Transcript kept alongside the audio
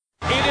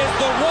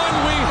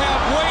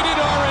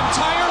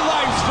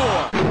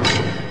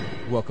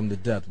Welcome to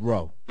Death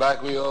Row.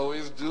 Like we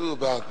always do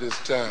about this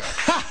time.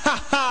 I'm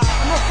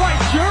gonna fight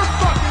your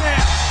fucking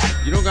ass!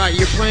 You don't got,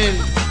 you're playing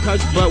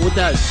touch butt with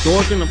that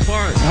dork in the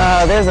park.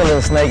 There's a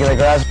little snake in the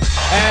grass.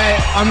 Hey,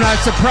 I'm not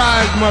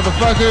surprised,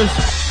 motherfuckers.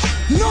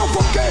 No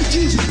fucking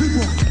Jesus,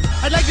 people.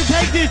 I'd like to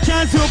take this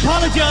chance to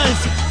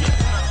apologize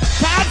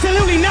to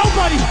absolutely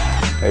nobody.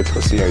 Hey,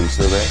 pussy, are you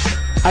still there?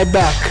 I'm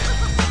back.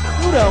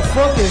 Who the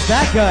fuck is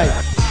that guy?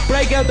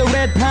 Break out the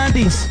red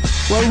panties.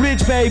 We're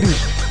rich, baby.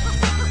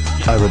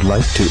 I would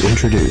like to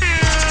introduce.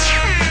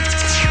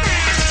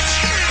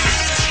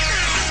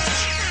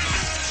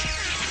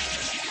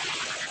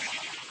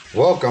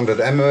 Welcome to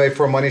the MMA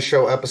for Money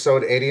Show,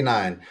 episode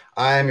 89.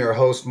 I am your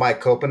host,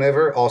 Mike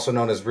Copenever, also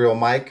known as Real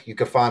Mike. You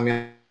can find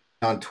me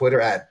on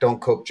Twitter at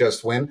Don't Cope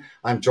Just Win.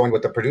 I'm joined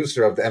with the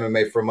producer of the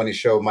MMA for Money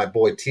Show, my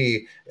boy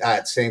T,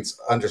 at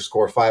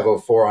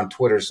Saints_504 on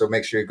Twitter. So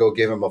make sure you go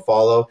give him a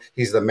follow.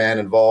 He's the man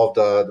involved,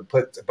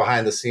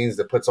 behind the scenes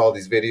that puts all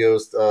these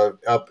videos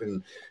up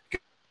and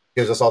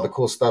gives us all the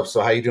cool stuff.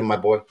 So how you doing, my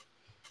boy?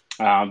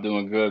 I'm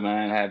doing good,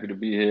 man. Happy to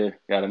be here.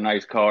 Got a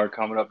nice card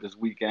coming up this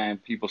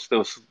weekend. People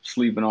still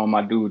sleeping on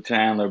my dude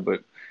Chandler,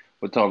 but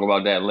we'll talk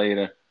about that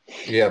later.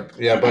 Yeah,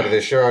 buddy.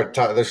 They sure are.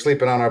 They're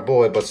sleeping on our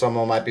boy, but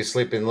someone might be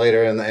sleeping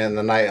later in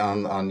the night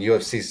on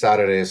UFC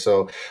Saturday.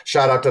 So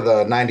shout out to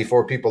the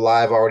 94 people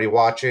live already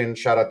watching.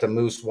 Shout out to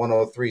Moose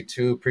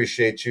 1032.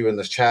 Appreciate you in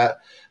the chat.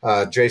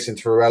 Jason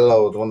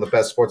Torello, one of the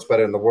best sports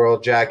bettors in the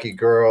world. Jackie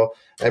Girl,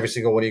 every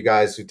single one of you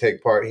guys who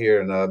take part here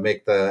and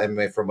make the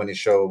MMA for Money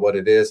show what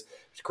it is.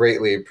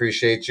 Greatly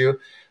appreciate you.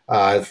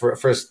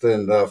 First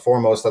and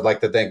foremost, I'd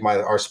like to thank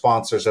our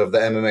sponsors of the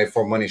MMA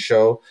for Money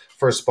show.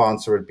 First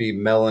sponsor would be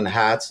Melon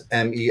Hats,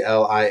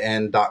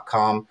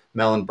 MELIN.com.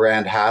 Melon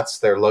brand hats.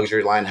 They're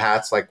luxury line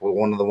hats, like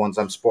one of the ones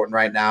I'm sporting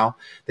right now.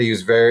 They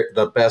use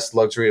the best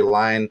luxury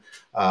line,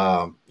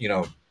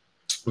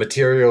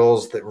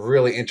 materials, that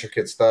really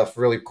intricate stuff,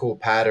 really cool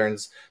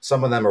patterns.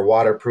 Some of them are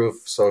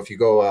waterproof. So if you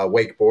go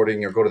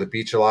wakeboarding or go to the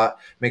beach a lot,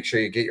 make sure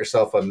you get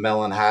yourself a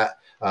Melon hat.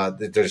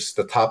 There's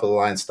the top of the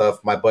line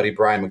stuff. My buddy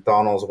Brian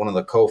McDonald is one of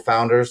the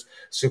co-founders.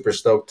 Super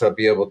stoked to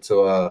be able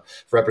to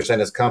represent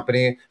his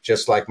company,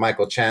 just like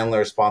Michael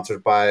Chandler,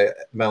 sponsored by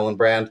Melon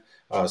Brand.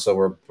 So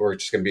we're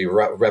just going to be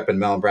repping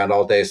Melon Brand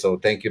all day. So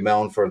thank you,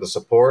 Melon, for the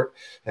support,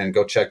 and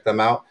go check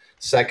them out.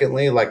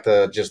 Secondly,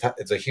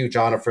 it's a huge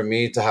honor for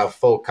me to have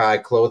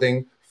Fokai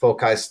Clothing,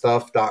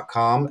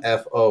 FokaiStuff.com,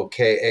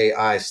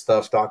 FOKAI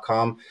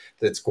Stuff.com.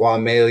 That's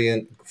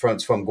Guamanian,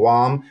 from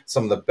Guam.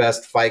 Some of the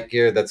best fight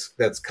gear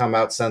that's come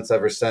out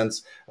ever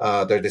since.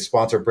 They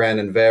sponsor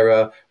Brandon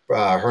Vera,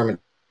 Herman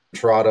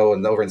Torado,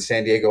 and over in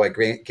San Diego at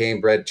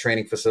Gamebred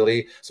Training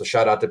Facility. So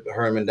shout out to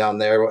Herman down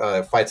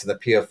there. Fights in the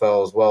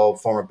PFL as well.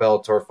 Former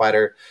Bellator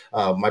fighter.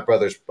 My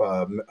brother's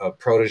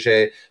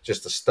protege,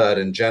 just a stud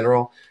in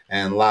general.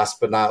 And last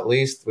but not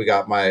least, we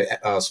got my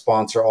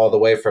sponsor all the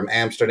way from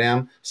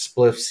Amsterdam,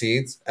 Spliff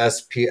Seeds,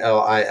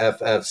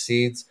 SPLIFF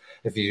Seeds.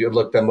 If you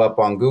look them up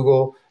on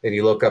Google and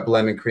you look up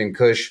Lemon Cream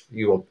Kush,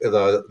 you will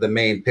the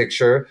main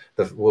picture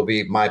will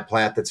be my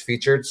plant that's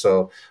featured.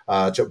 So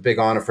it's a big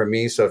honor for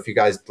me. So if you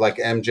guys like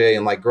MJ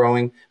and like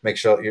growing, make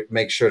sure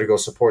to go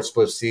support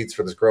Spliff Seeds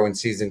for this growing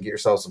season. Get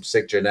yourself some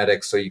sick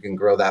genetics so you can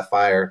grow that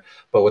fire.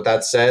 But with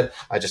that said,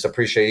 I just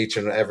appreciate each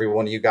and every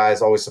one of you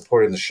guys always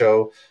supporting the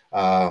show.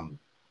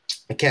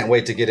 I can't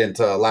wait to get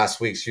into last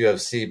week's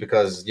UFC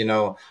because,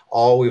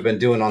 all we've been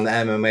doing on the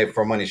MMA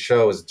for Money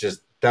show is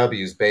just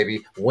W's,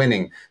 baby.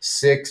 Winning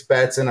 6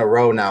 bets in a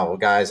row now,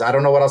 guys. I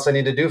don't know what else I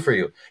need to do for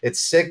you. It's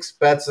 6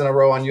 bets in a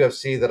row on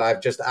UFC that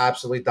I've just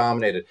absolutely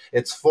dominated.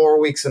 It's 4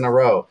 weeks in a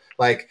row.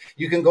 Like,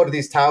 you can go to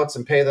these touts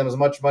and pay them as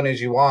much money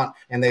as you want,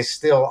 and they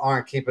still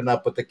aren't keeping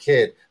up with the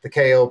kid, the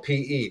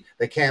KOPE.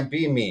 They can't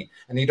be me,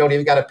 and you don't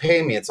even got to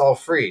pay me. It's all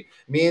free.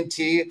 Me and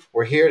T,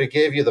 we're here to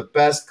give you the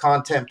best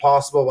content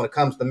possible when it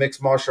comes to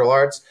mixed martial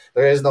arts.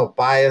 There is no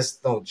bias,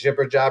 no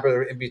jibber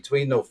jabber in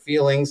between, no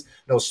feelings,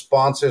 no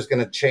sponsors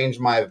going to change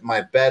my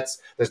bets.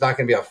 There's not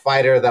going to be a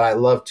fighter that I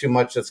love too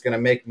much that's going to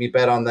make me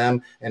bet on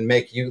them and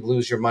make you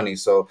lose your money.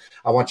 So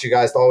I want you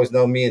guys to always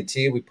know me and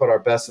T, we put our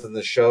best in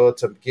the show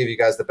to give you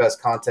guys the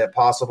best content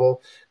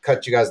possible,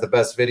 cut you guys the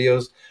best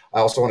videos.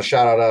 I also want to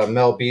shout out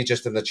Mel B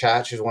just in the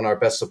chat. She's one of our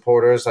best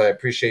supporters. I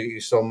appreciate you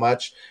so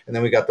much. And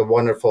then we got the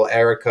wonderful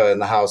Erica in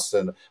the house,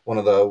 and one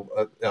of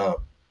the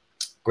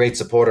great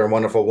supporter and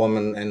wonderful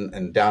woman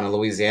in down in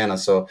Louisiana.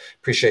 So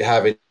appreciate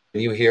having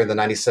you here, the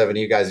 97 of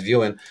you guys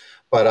viewing.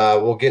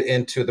 But we'll get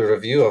into the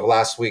review of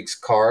last week's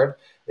card.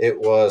 It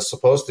was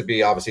supposed to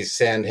be obviously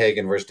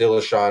Sandhagen versus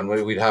Dillashaw, and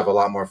we'd have a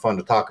lot more fun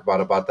to talk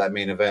about that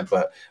main event,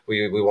 but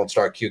we won't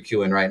start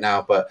QQing right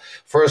now. But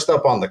first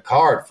up on the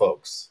card,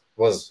 folks,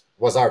 was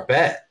our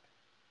bet.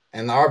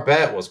 And our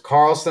bet was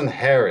Carlson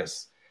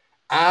Harris.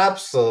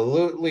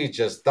 Absolutely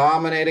just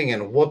dominating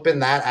and whooping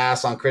that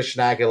ass on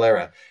Christian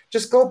Aguilera.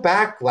 Just go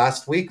back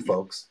last week,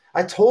 folks.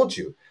 I told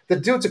you, the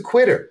dude's a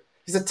quitter.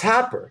 He's a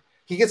tapper.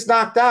 He gets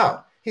knocked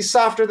out. He's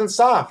softer than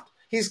soft.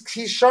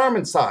 He's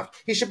Charmin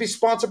soft. He should be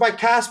sponsored by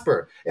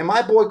Casper. And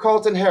my boy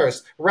Carlton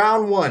Harris,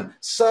 round 1,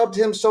 subbed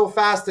him so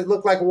fast it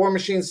looked like War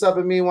Machine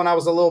subbing me when I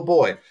was a little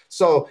boy.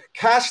 So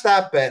cash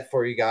that bet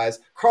for you guys.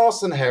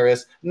 Carlton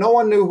Harris, no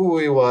one knew who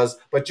he was,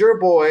 but your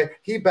boy,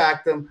 he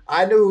backed him.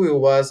 I knew who he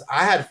was.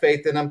 I had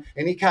faith in him,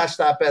 and he cashed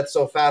that bet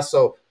so fast.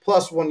 So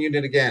 +1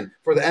 unit again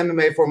for the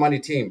MMA for Money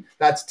team.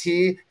 That's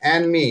T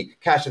and me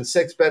cashing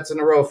 6 bets in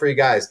a row for you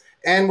guys.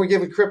 And we're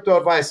giving crypto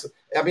advice.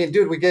 I mean,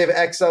 dude, we gave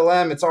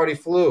XLM, it's already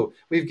flew.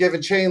 We've given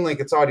Chainlink,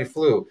 it's already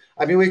flew.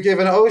 I mean, we've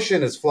given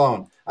Ocean, it's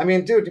flown. I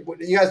mean, dude,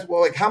 you guys,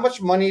 well, like, how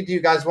much money do you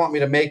guys want me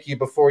to make you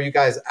before you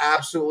guys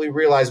absolutely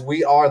realize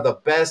we are the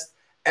best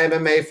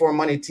MMA for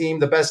Money team,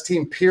 the best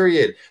team,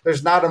 period?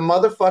 There's not a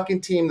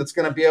motherfucking team that's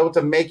going to be able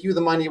to make you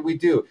the money we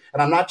do.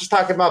 And I'm not just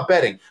talking about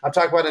betting. I'm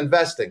talking about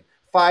investing.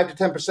 5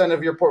 to 10%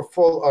 of your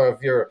portfolio or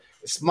of your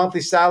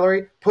monthly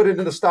salary, put it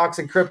into stocks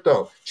and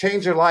crypto.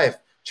 Change your life.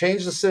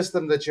 Change the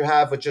system that you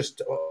have with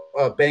just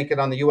banking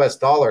on the US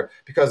dollar,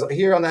 because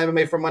here on the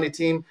MMA for Money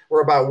team,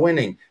 we're about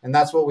winning, and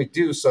that's what we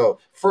do. So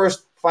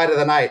first fight of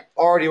the night,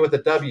 already with a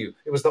W.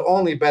 It was the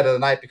only bet of the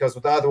night because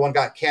the other one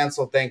got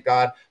canceled, thank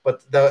God.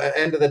 But the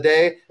end of the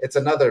day, it's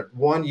another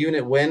 1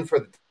 unit win for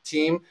the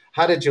team.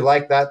 How did you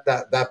like that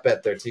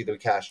bet there, T, that we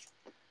cashed?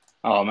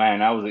 Oh man,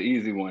 that was an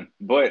easy one.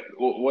 But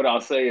what I'll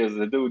say is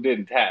the dude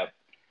didn't tap.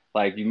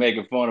 Like, you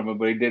making fun of him,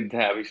 but he didn't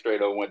tap. He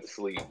straight up went to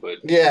sleep. But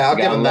yeah, I'll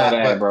give him that,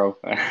 but, bro.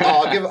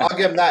 I'll give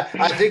him that.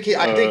 I think he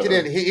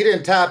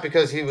didn't tap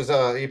because he was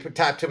he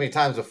tapped too many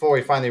times before.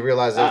 He finally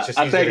realized it was just.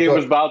 I think he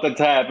was about to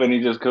tap and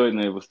he just couldn't.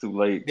 It was too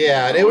late.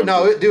 Yeah,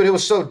 dude, it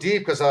was so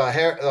deep because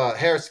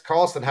Harris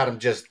Carlson had him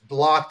just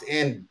blocked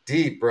in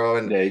deep, bro,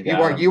 and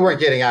you weren't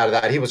getting out of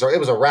that. It was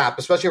a wrap,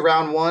 especially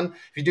round 1.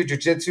 If you do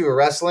jiu-jitsu or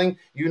wrestling,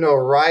 you know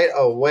right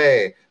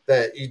away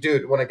that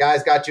when a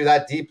guy's got you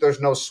that deep, there's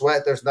no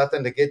sweat, there's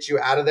nothing to get you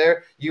out of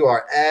there. You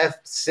are F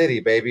City,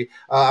 baby.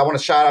 I want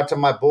to shout out to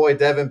my boy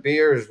Devin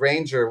Beers,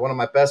 Ranger, one of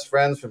my best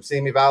friends from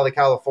Simi Valley,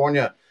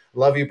 California.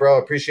 Love you, bro.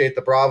 Appreciate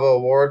the Bravo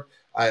Award.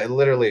 I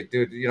literally,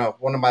 dude,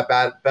 one of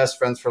my best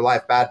friends for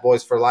life, bad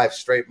boys for life,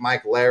 straight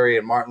Mike, Larry,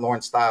 and Martin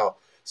Lawrence style.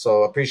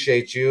 So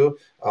appreciate you,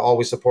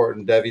 always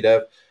supporting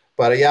Dev.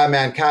 But yeah,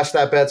 man, cash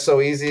that bet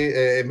so easy.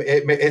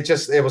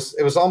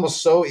 It was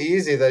almost so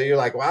easy that you're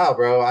like, wow,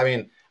 bro. I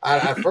mean,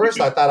 at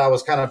first I thought I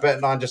was kind of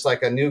betting on just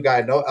like a new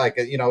guy,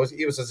 he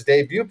was his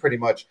debut pretty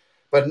much.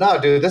 But no,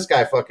 dude, this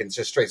guy fucking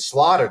just straight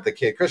slaughtered the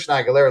kid. Christian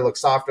Aguilera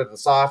looks softer than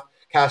soft.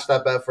 Cash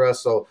that bet for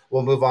us, so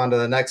we'll move on to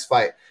the next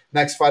fight.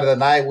 Next fight of the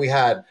night, we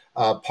had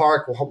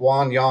Park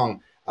Wan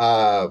Yong.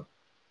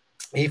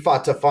 He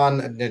fought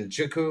Tafan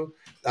Ninjuku.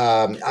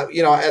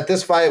 At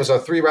this fight, it was a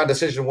 3-round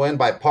decision win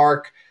by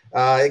Park.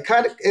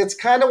 It's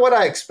kind of what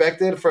I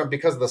expected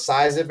because of the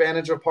size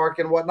advantage of Park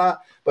and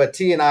whatnot. But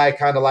T and I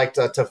kind of liked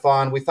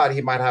Tafan. We thought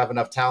he might have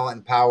enough talent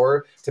and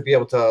power to be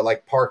able to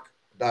Park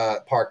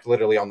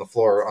literally on the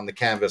floor on the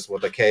canvas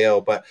with a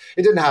KO, but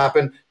it didn't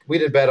happen. We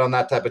didn't bet on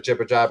that type of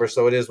jibber jabber,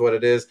 so it is what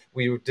it is.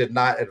 We did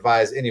not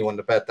advise anyone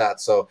to bet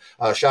that. So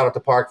shout out to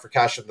Park for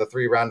cashing the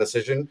 3-round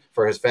decision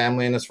for his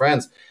family and his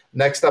friends.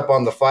 Next up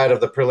on the fight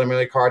of the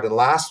preliminary card, and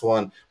last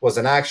one was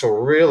an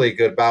actual really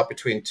good bout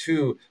between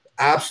 2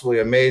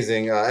 absolutely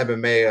amazing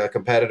MMA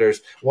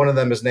competitors. One of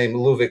them is named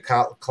Ludwig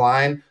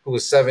Klein, who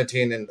was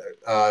 17 and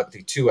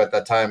 2 at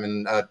that time,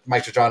 and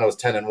Mike Trajano was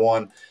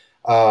 10-1.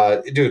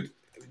 Dude,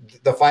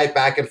 the fight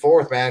back and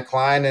forth, man.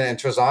 Klein and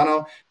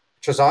Trajano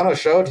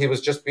showed he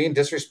was just being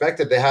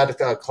disrespected. They had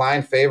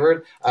Klein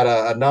favored at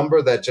a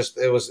number that just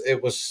it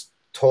was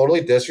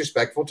totally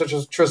disrespectful to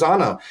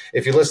Trajano.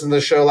 If you listened to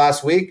the show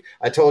last week,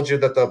 I told you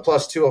that the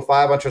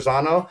 +205 on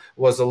Trajano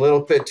was a little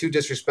bit too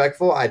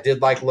disrespectful. I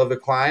did like Ludwig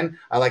Klein.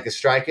 I like his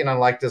striking. I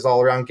liked his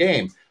all-around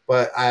game.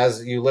 But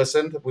as you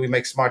listened, we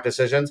make smart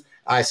decisions.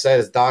 I said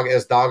as dog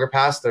or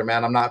pastor,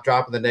 man, I'm not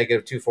dropping the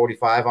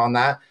 -245 on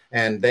that.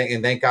 And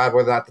thank God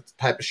we're not the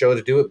type of show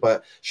to do it.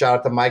 But shout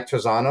out to Mike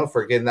Trajano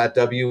for getting that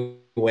W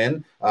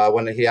win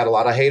when he had a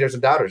lot of haters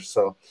and doubters.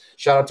 So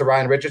shout out to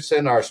Ryan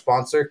Richardson, our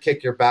sponsor,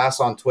 Kick Your Bass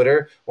on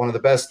Twitter, one of the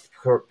best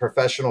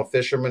professional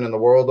fishermen in the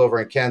world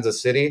over in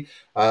Kansas City.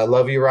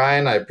 Love you,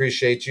 Ryan. I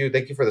appreciate you.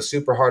 Thank you for the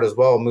super heart as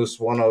well, Moose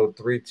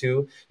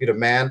 1032. You're the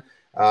man.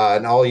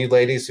 And all you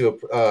ladies who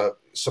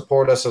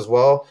support us as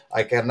well.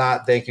 I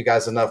cannot thank you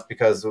guys enough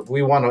because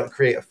we want to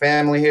create a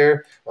family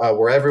here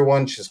where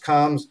everyone just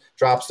comes,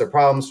 drops their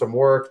problems from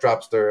work,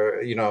 drops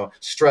their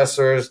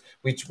stressors.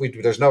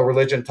 There's no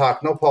religion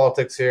talk, no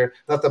politics here,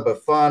 nothing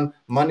but fun,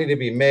 money to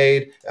be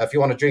made. If you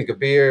want to drink a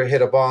beer,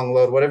 hit a bong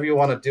load, whatever you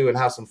want to do and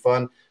have some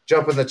fun,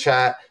 jump in the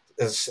chat.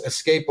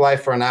 Escape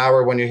life for an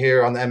hour when you're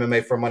here on the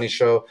MMA for Money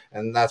show,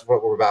 and that's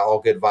what we're about, all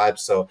good vibes.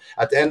 So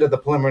at the end of the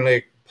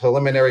preliminary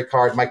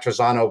card, Mike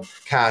Trajano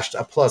cashed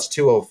a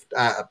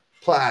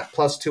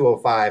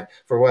 +205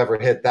 for whoever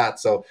hit that.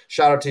 So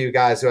shout out to you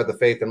guys who had the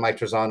faith in Mike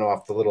Trajano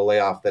off the little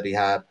layoff that he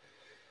had.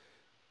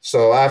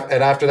 So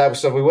after that,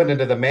 so we went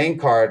into the main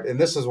card, and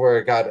this is where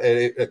it got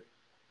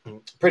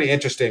pretty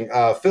interesting.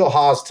 Phil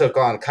Haas took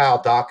on Kyle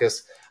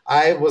Dawkins.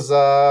 I was,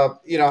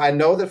 I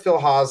know that Phil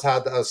Haas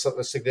had a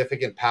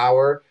significant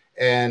power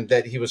and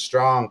that he was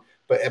strong,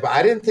 but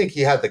I didn't think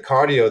he had the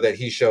cardio that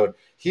he showed.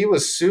 He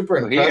was super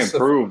He impressive.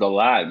 improved a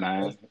lot,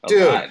 man.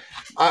 Dude,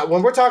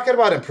 when we're talking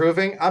about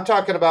improving, I'm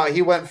talking about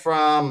he went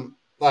from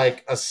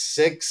like a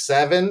 6,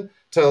 7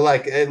 to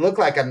like it looked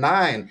like a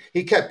 9.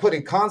 He kept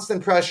putting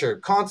constant pressure,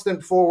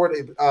 constant forward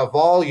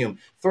volume,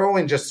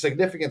 throwing just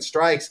significant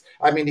strikes.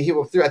 I mean, he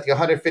threw at the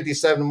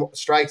 157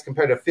 strikes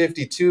compared to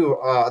 52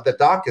 that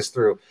Dawkins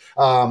threw.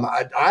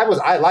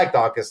 I like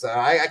Dawkins.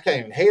 I can't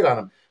even hate on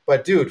him.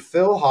 But dude,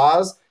 Phil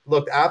Haas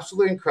looked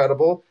absolutely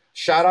incredible.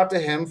 Shout out to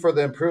him for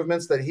the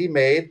improvements that he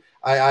made.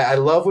 I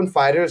love when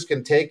fighters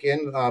can take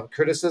in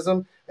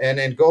criticism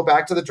and go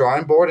back to the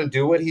drawing board and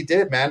do what he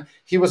did, man.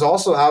 He was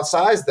also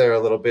outsized there a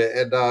little bit.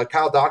 And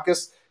Kyle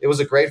Dawkins, it was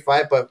a great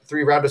fight, but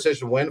 3-round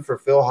decision win for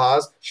Phil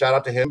Haas. Shout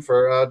out to him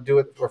for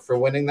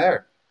winning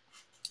there.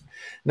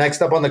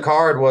 Next up on the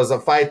card was a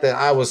fight that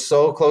I was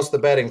so close to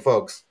betting,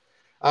 folks.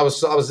 I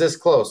was this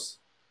close.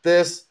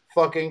 This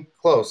fucking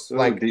close. Dude,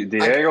 like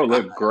Diego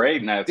looked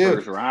great in that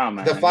first round,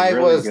 man. The fight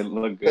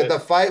looked good. The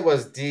fight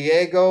was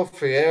Diego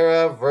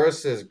Ferreira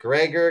versus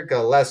Gregor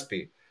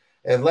Gillespie.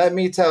 And let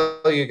me tell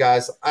you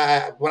guys,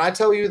 when I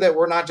tell you that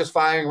we're not just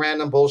firing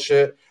random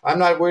bullshit,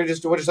 we're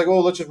just like, oh,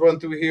 let's just run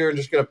through here and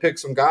just gonna pick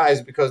some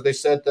guys because they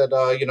said that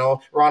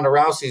Ronda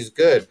Rousey's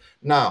good.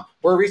 No,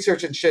 we're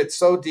researching shit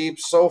so deep,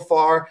 so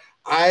far.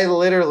 I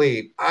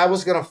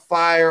was gonna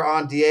fire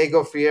on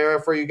Diego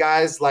Ferreira for you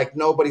guys like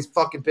nobody's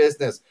fucking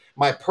business.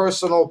 My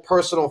personal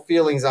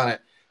feelings on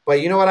it. But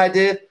you know what I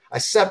did? I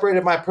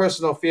separated my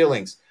personal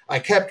feelings. I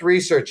kept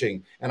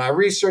researching, and I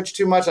researched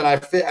too much, and I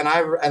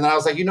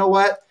was like, you know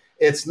what?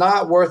 It's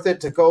not worth it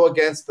to go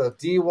against a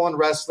D1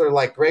 wrestler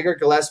like Gregor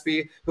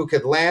Gillespie, who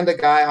could land a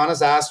guy on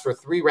his ass for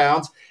 3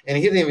 rounds, and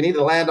he didn't even need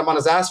to land him on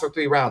his ass for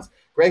 3 rounds.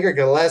 Gregor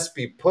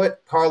Gillespie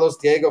put Carlos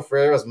Diego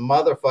Ferreira's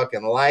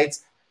motherfucking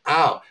lights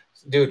out.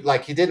 Dude,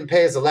 like he didn't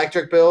pay his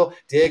electric bill.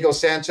 Diego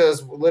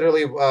Sanchez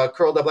literally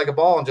curled up like a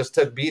ball and just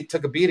took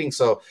a beating.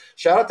 So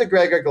shout out to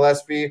Gregor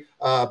Gillespie,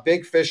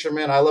 big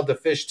fisherman. I love to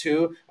fish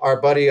too. Our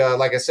buddy,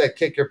 like I said,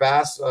 Kick Your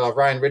Bass.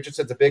 Ryan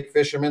Richardson's a big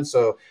fisherman,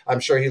 so I'm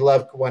sure he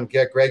loved when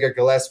Gregor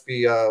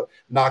Gillespie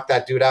knocked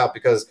that dude out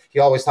because he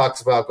always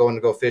talks about going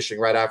to go fishing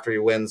right after he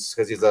wins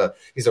because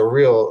he's a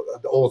real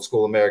old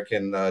school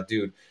American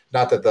dude.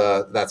 Not that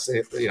that's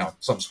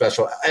something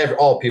special.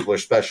 All people are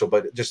special,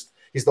 but just.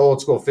 He's the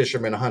old school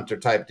fisherman, hunter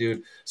type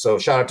dude. So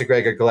shout out to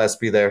Gregor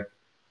Gillespie there.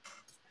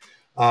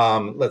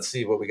 Let's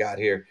see what we got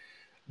here.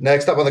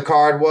 Next up on the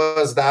card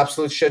was the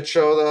absolute shit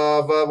show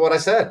of what I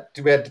said.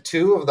 We had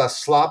 2 of the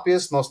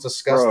sloppiest, most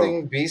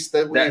disgusting beasts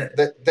that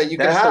you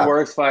could have. That's the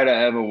worst fight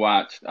I ever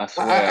watched. I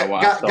swear I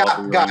watched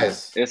all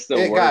guys. It's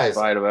the worst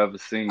fight I've ever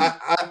seen.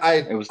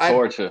 It was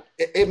torture.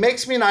 It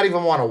makes me not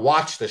even want to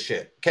watch the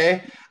shit,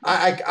 okay?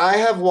 I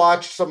have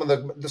watched some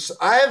of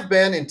I have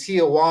been in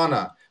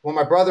Tijuana when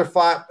my brother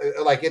fought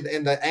like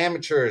in the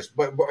amateurs,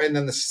 and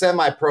then the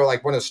semi-pro,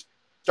 like when it's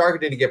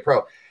started to get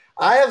pro.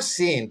 I have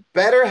seen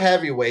better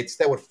heavyweights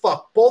that would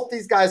fuck both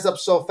these guys up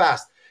so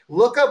fast.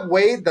 Look up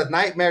Wade, the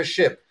Nightmare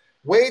Ship.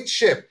 Wade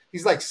Ship.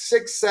 He's like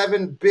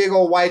 6'7", big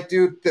old white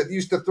dude that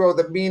used to throw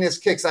the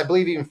meanest kicks. I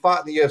believe he even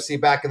fought in the UFC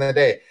back in the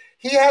day.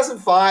 He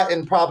hasn't fought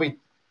in probably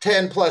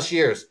 10 plus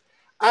years.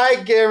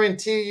 I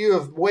guarantee you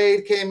if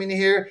Wade came in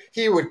here,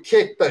 he would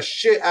kick the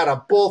shit out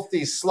of both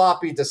these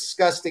sloppy,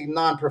 disgusting,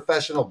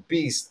 non-professional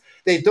beasts.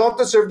 They don't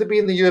deserve to be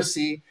in the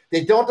UFC.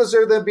 They don't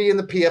deserve to be in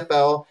the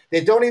PFL.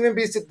 They don't even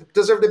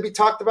deserve to be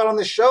talked about on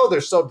the show.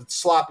 They're so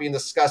sloppy and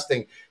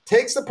disgusting.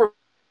 Takes the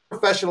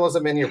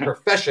professionalism in your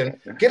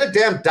profession. Get a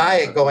damn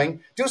diet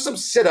going. Do some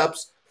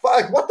sit-ups.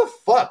 Like, what the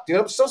fuck, dude?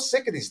 I'm so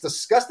sick of these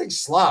disgusting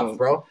slobs,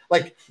 bro.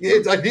 Like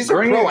these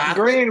are pro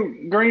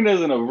athletes. Green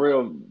isn't a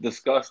real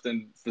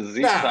disgusting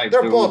physique type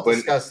they're dude. both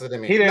disgusting to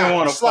me. He didn't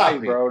want to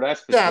fight, bro.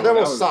 That's for sure. They're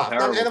both soft.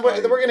 And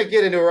we're going to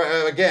get into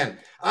it again.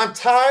 I'm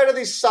tired of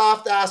these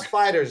soft-ass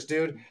fighters,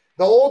 dude.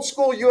 The old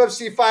school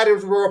UFC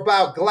fighters were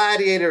about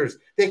gladiators.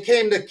 They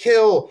came to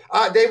kill.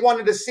 They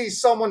wanted to see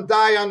someone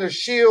die on their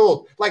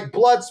shield, like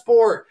blood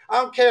sport.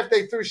 I don't care if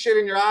they threw shit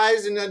in your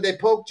eyes and then they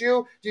poked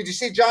you. Did you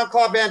see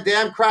Jean-Claude Van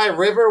Damme cry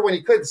river when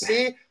he couldn't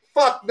see?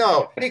 Fuck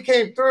no. He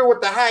came through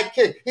with the high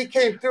kick. He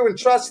came through and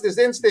trusted his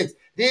instincts.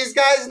 These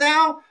guys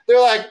now,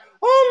 they're like,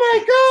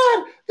 oh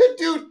my God, the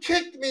dude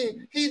kicked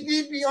me. He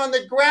need me on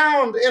the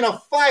ground in a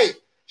fight.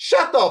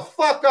 Shut the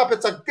fuck up.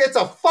 It's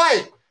a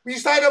fight. You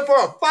signed up for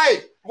a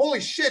fight.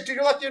 Holy shit, dude,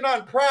 you're lucky you're not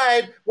in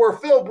Pride where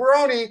Phil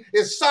Baroni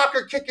is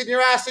soccer kicking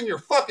your ass in your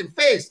fucking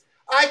face.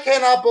 I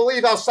cannot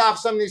believe how soft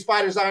some of these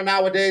fighters are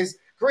nowadays.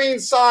 Green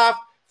soft,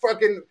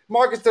 fucking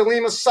Marcus de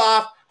Lima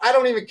soft. I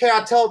don't even care.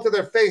 I tell it to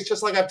their face,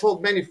 just like I've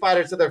told many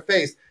fighters to their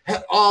face.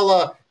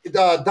 All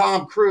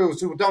Dom Cruz,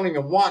 who don't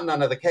even want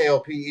none of the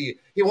KOPE.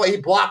 He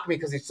blocked me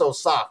because he's so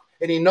soft.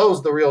 And he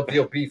knows the real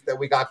deal beef that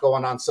we got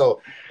going on.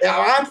 So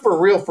I'm for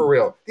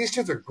real. These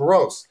dudes are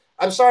gross.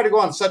 I'm sorry to go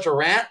on such a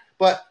rant,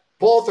 but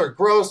Both are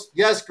gross.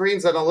 Yes,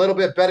 Green's in a little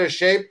bit better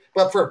shape,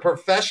 but for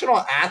professional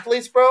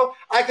athletes, bro,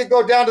 I could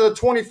go down to the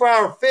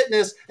 24-hour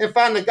fitness and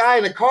find a guy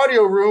in a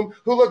cardio room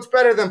who looks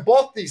better than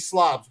both these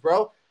slobs,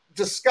 bro.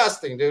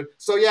 Disgusting, dude.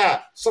 So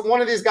yeah, so one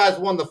of these guys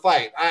won the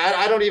fight.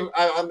 I don't even.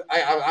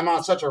 I'm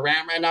on such a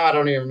rant right now. I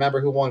don't even remember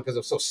who won because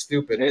I'm so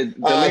stupid.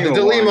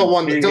 DeLima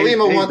won. He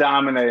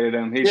dominated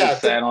him. He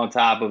just sat on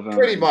top of him.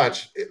 Pretty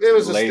much. It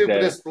was the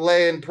stupidest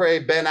lay and pray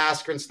Ben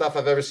Askren stuff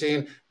I've ever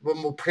seen.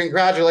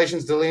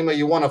 Congratulations, DeLima.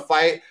 You won a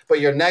fight,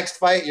 but your next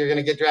fight, you're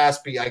gonna get your ass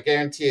beat. I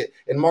guarantee it.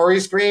 And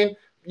Maurice Green,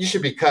 you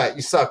should be cut.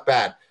 You suck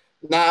bad.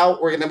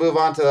 Now we're gonna move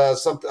on to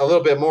something a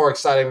little bit more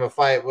exciting of a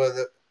fight with.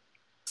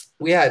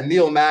 We had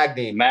Neil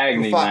Magny.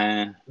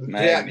 Man.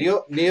 Yeah,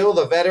 Neil,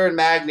 the veteran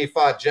Magny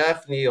fought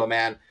Jeff Neal,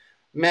 man.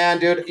 Man,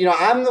 dude,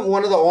 I'm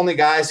one of the only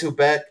guys who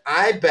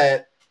I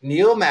bet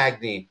Neil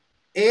Magny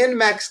in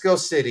Mexico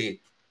City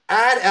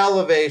at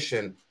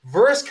elevation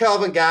versus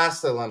Kelvin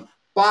Gastelum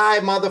by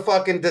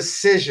motherfucking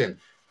decision.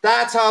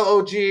 That's how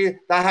OG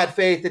that had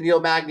faith in Neil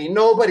Magny.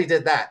 Nobody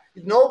did that.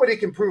 Nobody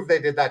can prove they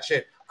did that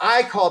shit.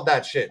 I called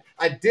that shit.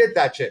 I did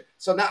that shit.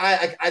 So now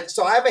I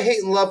have a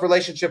hate and love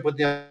relationship with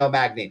Neil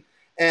Magny.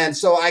 And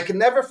so I can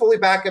never fully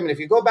back him. And if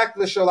you go back to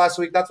the show last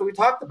week, that's what we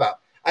talked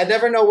about. I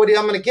never know what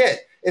I'm going to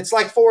get. It's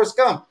like Forrest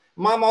Gump.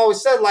 Mom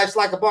always said life's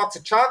like a box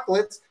of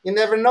chocolates. You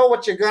never know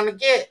what you're going to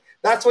get.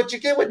 That's what you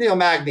get with Neil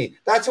Magny.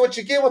 That's what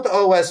you get with the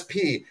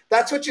OSP.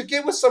 That's what you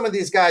get with some of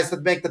these guys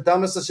that make the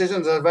dumbest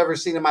decisions I've ever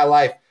seen in my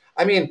life.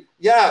 I mean,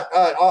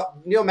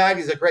 Neil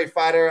Magny's a great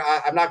fighter.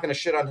 I'm not going to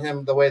shit on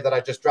him the way that I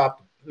just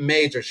dropped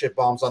major shit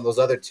bombs on those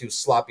other two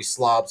sloppy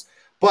slobs.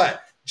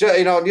 But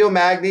Neil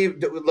Magny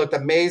looked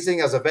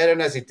amazing as a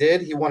veteran as he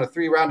did. He won a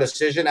 3-round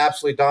decision,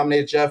 absolutely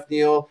dominated Jeff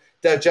Neal.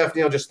 Jeff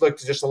Neal just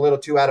looked just a little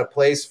too out of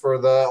place for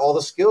all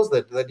the skills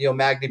that Neil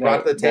Magny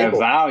brought to the table.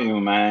 That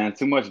volume, man.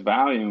 Too much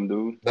volume,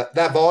 dude.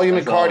 That volume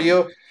and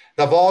cardio.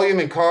 The volume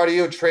and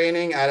cardio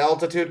training at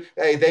altitude.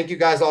 Hey, thank you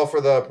guys all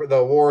for the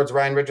awards.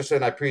 Ryan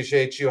Richardson, I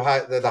appreciate you.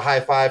 The high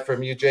five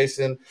from you,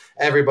 Jason.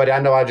 Everybody, I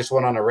know I just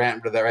went on a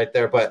rant right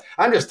there, but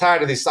I'm just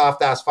tired of these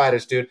soft-ass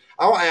fighters, dude.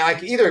 I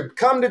can either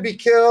come to be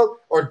killed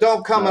or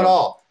don't come at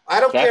all. I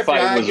don't care if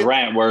that fight was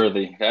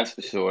rant-worthy. That's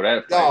for sure.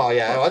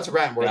 It's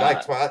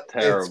rant-worthy.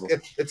 Terrible.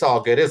 It's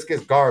all good. It's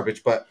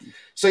garbage, but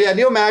so yeah,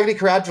 Neil Magny.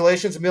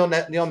 Congratulations,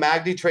 Neil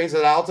Magny trains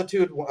at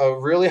altitude. A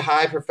really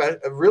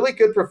a really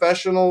good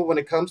professional when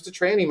it comes to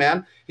training.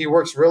 Man, he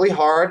works really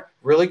hard.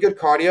 Really good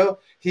cardio.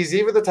 He's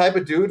even the type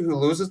of dude who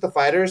loses the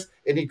fighters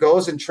and he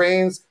goes and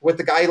trains with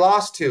the guy he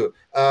lost to.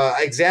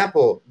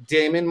 Example,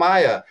 Damian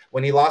Maia.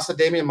 When he lost to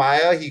Damian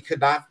Maia, he could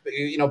not,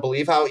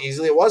 believe how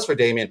easily it was for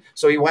Damian.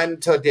 So he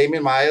went to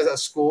Damian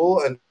Maia's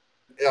school and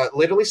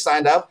literally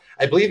signed up.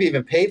 I believe he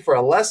even paid for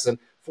a lesson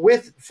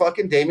with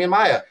fucking Damian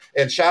Maia.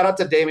 And shout out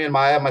to Damian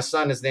Maia. My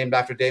son is named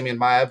after Damian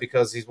Maia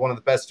because he's one of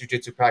the best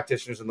jiu-jitsu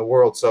practitioners in the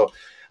world. So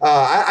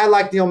I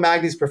like Neil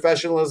Magny's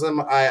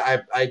professionalism.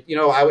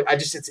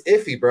 It's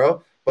iffy,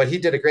 bro. But he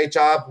did a great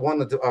job. Won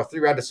the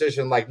 3-round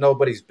decision like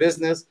nobody's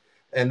business.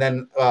 And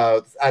then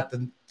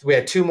we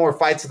had 2 more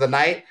fights of the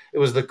night. It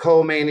was the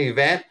co-main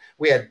event.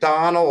 We had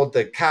Donald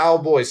the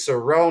Cowboy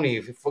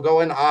Cerrone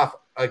going off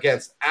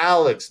against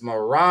Alex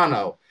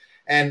Morano.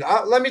 And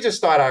let me just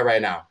start out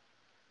right now.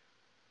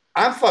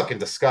 I'm fucking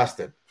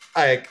disgusted.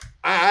 Like,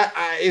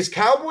 is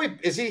Cowboy?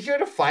 Is he here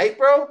to fight,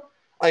 bro?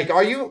 Like,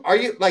 are you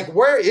like,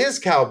 where is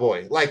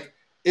Cowboy? Like,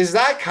 is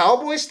that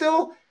Cowboy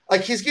still?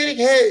 Like, he's getting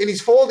hit and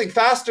he's folding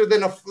faster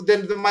than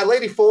my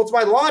lady folds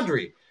my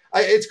laundry.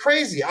 It's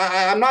crazy.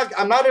 I'm not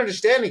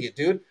understanding it,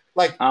 dude.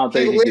 Like, I don't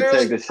think he can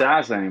take the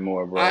shots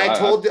anymore, bro.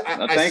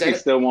 I think he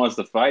still wants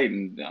to fight,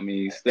 and I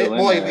mean, he's still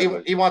in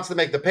there. He wants to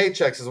make the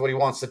paychecks, is what he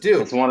wants to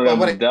do. It's one of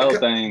them Adele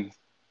things.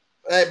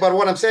 But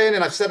what I'm saying,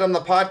 and I've said on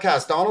the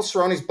podcast, Donald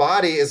Cerrone's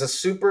body is a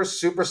super,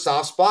 super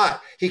soft spot.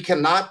 He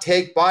cannot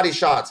take body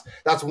shots.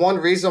 That's one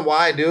reason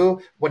why I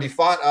knew when he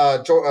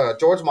fought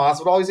George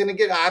Masvidal, he's going to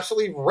get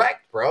absolutely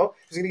wrecked, bro.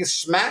 He's going to get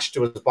smashed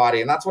to his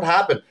body, and that's what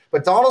happened.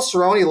 But Donald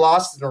Cerrone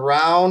lost in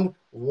round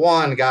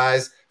 1,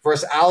 guys,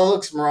 versus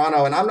Alex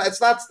Morano. And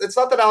it's not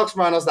that Alex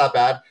Morano's that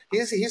bad.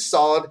 He's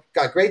solid,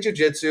 got great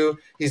jiu-jitsu.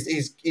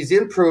 He's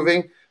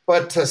improving.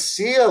 But to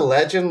see a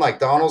legend like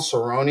Donald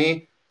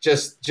Cerrone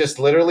just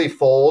literally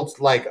folds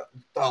like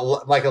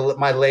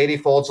my lady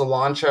folds a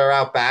lawn chair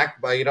out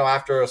back, but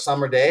after a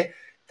summer day,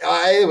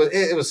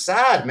 it was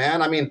sad,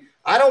 man. I mean,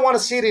 I don't want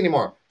to see it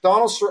anymore.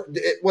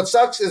 What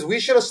sucks is we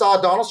should have saw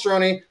Donald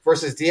Cerrone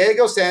versus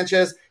Diego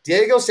Sanchez.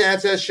 Diego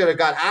Sanchez should have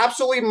got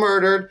absolutely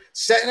murdered,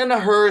 sitting in a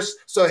hearse.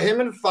 So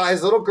him and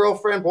his little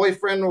girlfriend,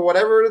 boyfriend, or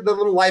whatever the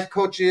little life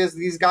coach is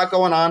he's got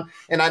going on.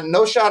 And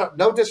no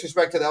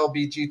disrespect to the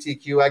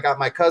LGBTQ. I got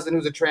my cousin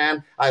who's a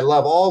trans. I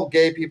love all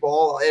gay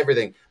people,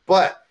 everything.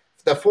 But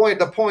the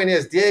point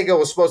is Diego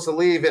was supposed to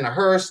leave in a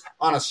hearse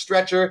on a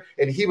stretcher,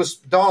 and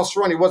Donald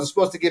Cerrone wasn't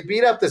supposed to get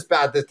beat up this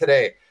bad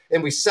today.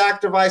 And we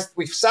sacrificed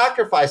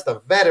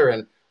a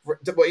veteran,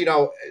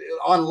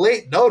 on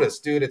late notice,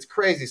 dude. It's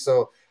crazy.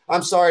 So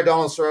I'm sorry,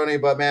 Donald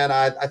Cerrone, but man,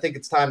 I think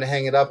it's time to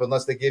hang it up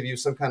unless they give you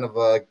some kind of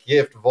a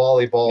gift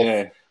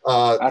volleyball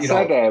I You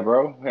said know, that,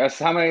 bro. That's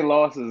how many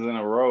losses in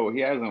a row. He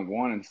hasn't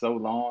won in so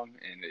long,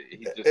 and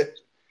he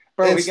just,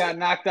 bro, he it's got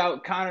knocked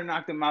out. Connor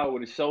knocked him out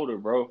with his shoulder,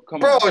 bro. Come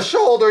bro, on, a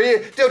shoulder.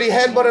 Dude, he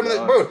come headbutted on,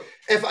 him. dog. Bro,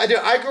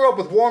 I grew up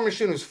with War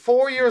Machine, who's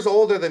 4 years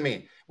older than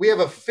me. We have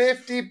a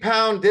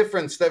 50-pound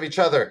difference of each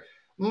other.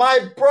 My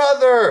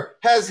brother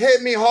has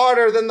hit me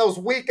harder than those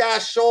weak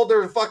ass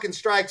shoulder fucking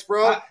strikes,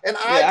 bro. Yeah, I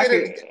can't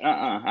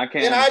I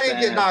didn't understand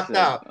get that knocked shit.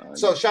 out.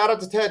 So shout out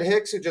to Ted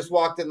Hicks, who just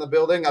walked in the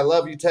building. I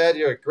love you, Ted.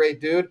 You're a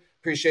great dude.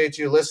 Appreciate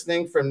you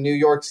listening from New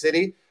York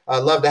City. I'd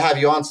love to have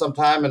you on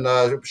sometime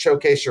and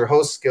showcase your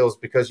host skills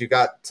because you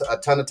got a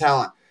ton of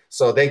talent.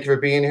 So thank you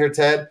for being here,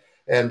 Ted.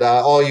 And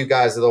all you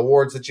guys, the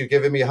awards that you've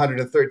given me,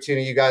 113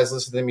 of you guys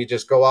listen to me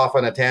just go off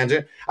on a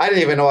tangent. I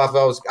didn't even know if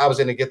I was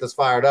going to get this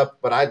fired up,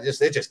 but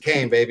it just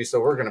came, baby. So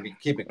we're going to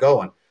keep it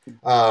going.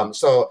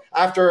 So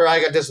after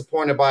I got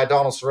disappointed by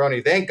Donald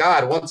Cerrone, thank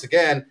God once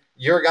again,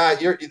 your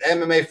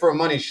MMA for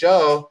Money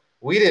show,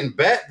 we didn't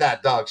bet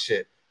that dog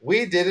shit.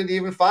 We didn't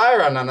even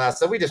fire on that.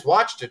 So we just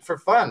watched it for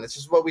fun. It's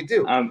just what we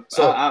do. I'm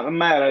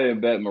mad I didn't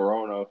bet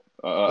Morono.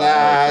 Nah,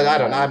 I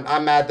don't know.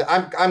 I'm mad.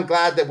 I'm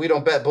glad that we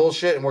don't bet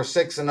bullshit, and we're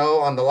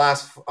 6-0 on the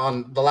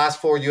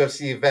last 4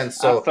 UFC events.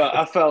 So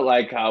I felt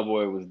like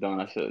Cowboy was done.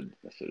 I should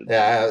have.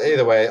 Yeah.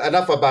 Either way,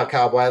 enough about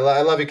Cowboy.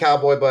 I love you,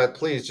 Cowboy, but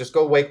please just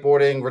go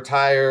wakeboarding,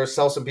 retire,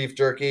 sell some beef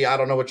jerky. I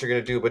don't know what you're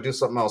gonna do, but do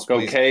something else, Go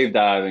please. cave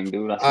diving,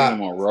 dude. I seen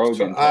him on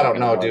Rogan. I don't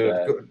know, about dude.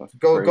 That.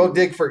 Go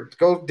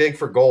dig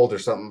for gold or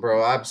something,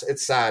 bro.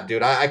 It's sad,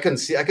 dude. I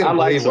couldn't like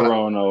believe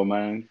Serrano,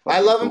 man.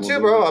 I love him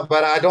too, bro.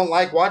 But I don't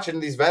like watching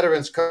these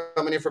veterans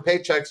coming in for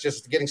paychecks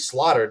just getting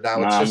slaughtered.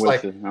 Now it's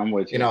just I'm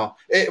with you. You know,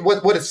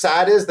 what is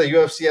sad is the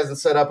UFC hasn't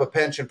set up a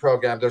pension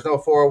program. There's no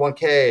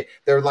 401k.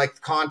 They're like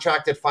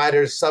contracted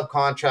fighters,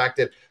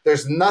 subcontracted.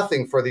 There's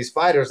nothing for these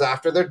fighters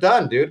after they're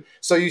done, dude.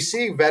 So you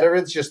see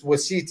veterans just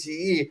with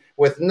CTE,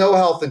 with no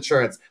health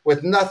insurance,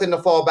 with nothing to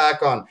fall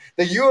back on.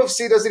 The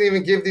UFC doesn't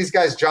even give these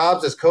guys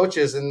jobs as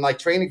coaches in like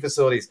training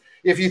facilities.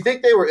 If you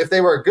think if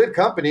they were a good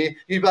company,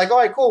 you'd be like, all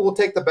right, cool, we'll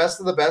take the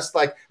best of the best,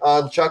 like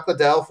Chuck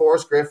Liddell,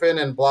 Forrest Griffin,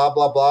 and blah,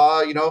 blah,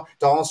 blah, you know,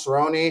 Donald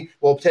Cerrone.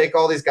 We'll take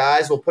all these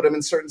guys, we'll put them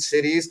in certain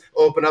cities,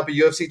 open up a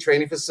UFC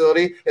training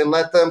facility, and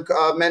let them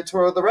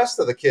mentor the rest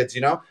of the kids,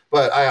 you know?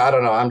 But I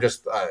don't know. I'm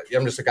just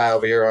a guy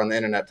over here on the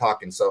internet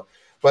talking. So,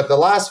 but the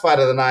last fight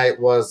of the night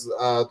was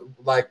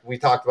like we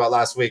talked about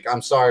last week.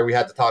 I'm sorry we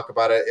had to talk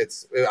about it.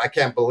 I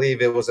can't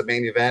believe it was a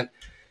main event.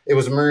 It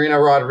was Marina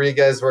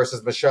Rodriguez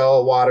versus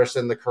Michelle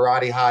Waterson, the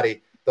karate hottie.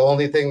 The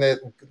only thing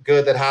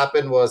that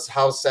happened was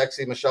how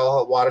sexy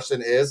Michelle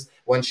Waterson is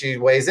when she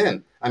weighs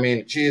in. I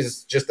mean,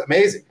 she's just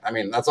amazing. I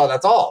mean, that's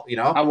all, you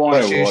know. I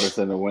wanted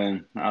Waterson to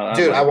win.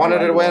 I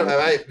wanted her to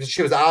win.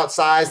 She was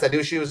outsized. I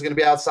knew she was going to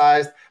be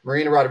outsized.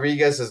 Marina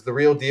Rodriguez is the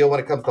real deal when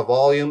it comes to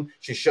volume.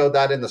 She showed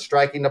that in the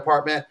striking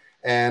department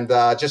and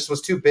just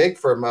was too big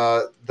for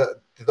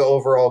the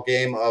overall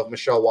game of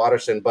Michelle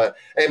Waterson. But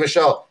hey,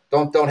 Michelle,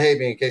 don't hate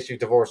me in case you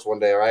divorce one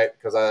day, all right?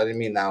 Because I didn't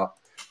mean that.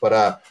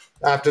 But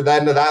after the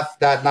end of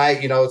that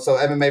night, you know, so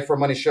MMA for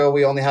Money show,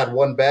 we only had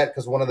one bet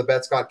because one of the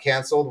bets got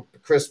canceled.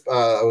 It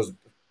was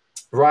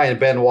Ryan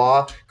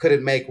Benoit,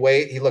 couldn't make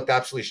weight. He looked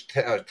absolutely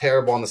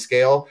terrible on the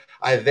scale.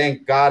 I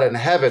thank God in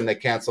heaven they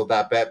canceled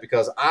that bet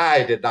because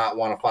I did not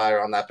want to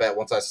fire on that bet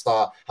once I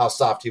saw how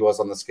soft he was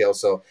on the scale.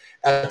 So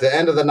at the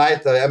end of the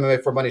night, the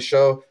MMA for Money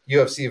show,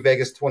 UFC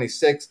Vegas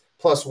 26,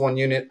 plus 1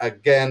 unit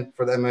again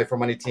for the MMA for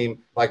Money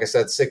team. Like I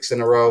said, 6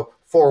 in a row,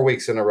 4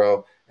 weeks in a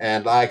row.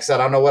 And like I said,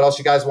 I don't know what else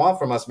you guys want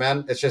from us,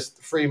 man. It's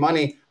just free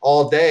money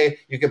all day.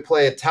 You can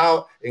play a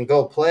tout and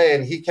go play,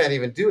 and he can't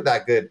even do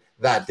that good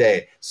that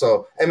day.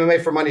 So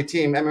MMA for Money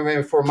team,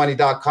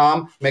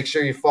 MMAforMoney.com. Make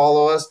sure you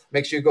follow us.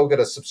 Make sure you go get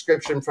a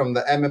subscription from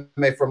the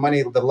MMA for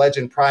Money, the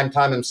legend prime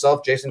time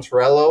himself, Jason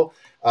Torello.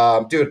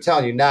 Dude, I'm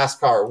telling you,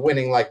 NASCAR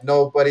winning like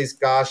nobody's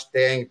gosh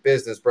dang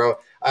business, bro.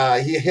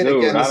 He hit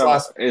again this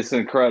last. It's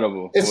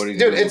incredible.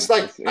 It's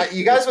like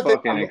you guys would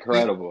think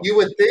incredible. You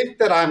would think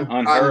that I'm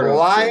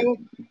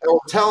lying or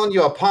telling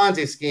you a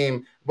Ponzi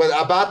scheme, but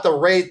about the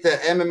rate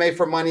that MMA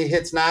for Money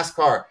hits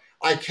NASCAR,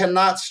 I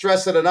cannot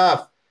stress it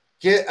enough.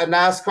 Get a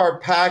NASCAR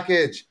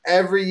package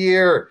every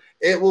year.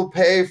 It will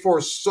pay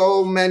for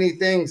so many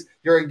things.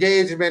 Your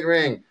engagement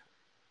ring.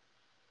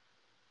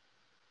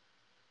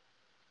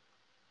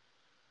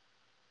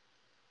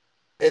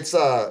 It's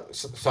sorry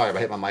if I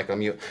hit my mic on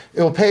mute.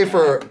 It will pay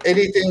for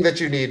anything that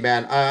you need,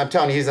 man. I'm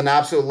telling you, he's an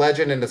absolute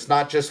legend, and it's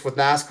not just with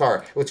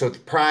NASCAR. It's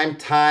with Prime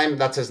Time.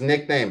 That's his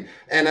nickname.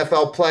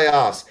 NFL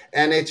playoffs,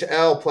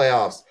 NHL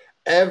playoffs,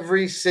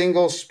 every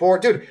single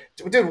sport, dude.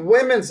 The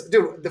women's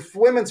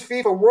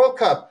FIFA World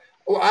Cup.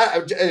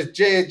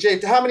 Jay,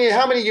 how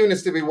many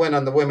units did we win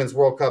on the Women's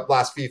World Cup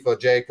last FIFA,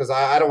 Jay? Because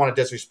I don't want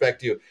to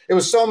disrespect you. It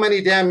was so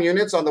many damn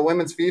units on the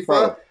Women's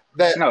FIFA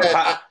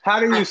how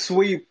do you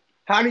sweep?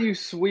 How do you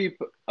sweep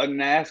a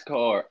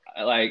NASCAR?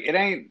 Like, it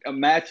ain't a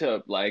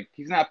matchup. Like,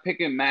 he's not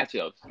picking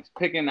matchups. He's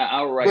picking the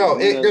outright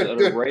winner of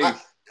the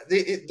race.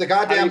 The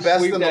goddamn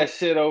best. Sweep that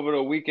shit over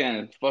the weekend.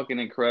 It's fucking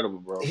incredible,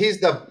 bro. He's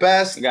the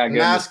best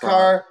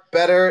NASCAR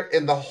better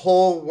in the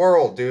whole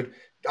world, dude.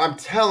 I'm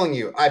telling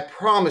you, I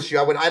promise you,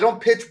 I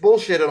don't pitch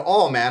bullshit at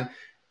all, man.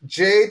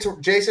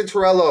 Jason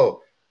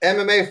Torello,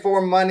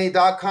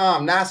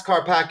 MMAforMoney.com,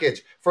 NASCAR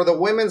package. For the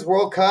Women's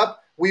World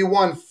Cup, we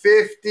won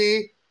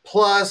 50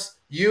 plus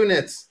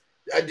units.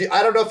 I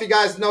don't know if you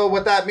guys know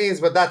what that means,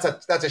 but that's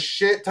a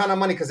shit ton of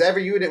money because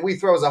every unit we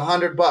throw is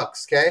 $100.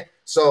 Okay,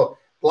 so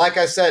like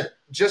I said,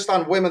 just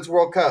on Women's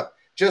World Cup,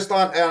 just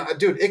on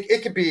dude,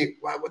 it could be.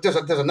 There's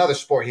another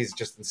sport he's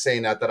just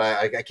insane at that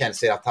I can't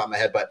say off the top of my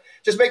head, but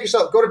just make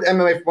yourself go to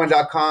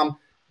MMAforMoney.com.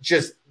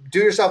 Just do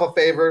yourself a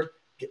favor.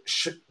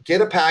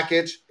 Get a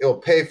package. It'll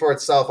pay for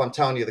itself. I'm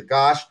telling you, the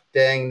gosh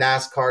dang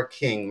NASCAR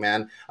king,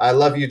 man. I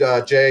love you,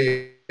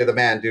 Jay. You're the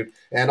man, dude.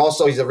 And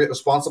also, he's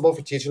responsible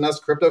for teaching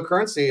us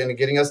cryptocurrency and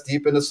getting us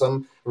deep into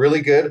some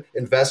really good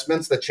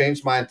investments that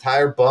changed my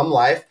entire bum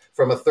life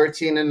from a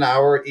 13 an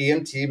hour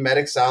EMT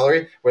medic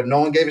salary where no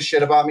one gave a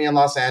shit about me in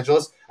Los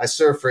Angeles. I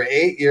served for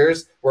 8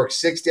 years, worked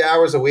 60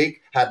 hours a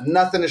week, had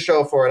nothing to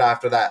show for it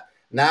after that.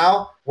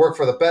 Now, work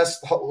for the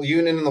best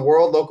union in the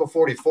world, Local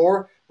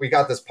 44. We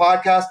got this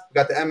podcast. We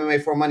got the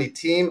MMA for Money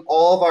team.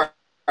 All of our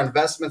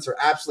investments are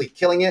absolutely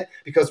killing it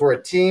because we're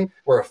a team.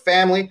 We're a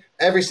family.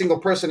 Every single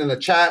person in the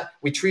chat,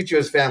 we treat you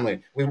as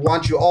family. We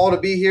want you all to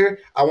be here.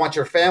 I want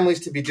your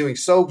families to be doing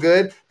so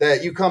good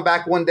that you come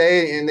back one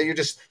day and that you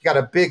got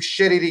a big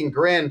shit-eating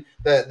grin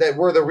that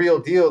we're the real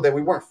deal, that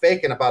we weren't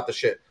faking about the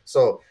shit.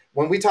 So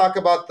when we talk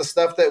about the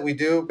stuff that we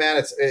do, man,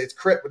 it's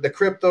the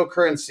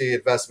cryptocurrency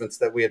investments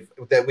that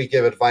we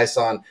give advice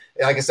on.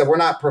 Like I said, we're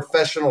not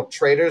professional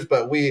traders,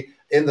 but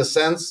in the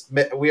sense,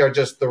 we are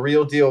just the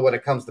real deal when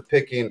it comes to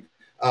picking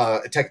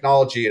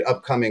technology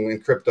upcoming in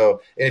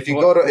crypto. And if you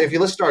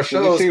listen to our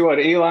shows, did you see what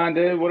Elon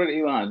did? What did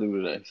Elon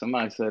do today?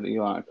 Somebody said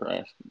Elon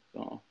crashed.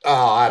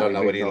 I don't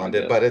know what Elon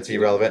did, but it's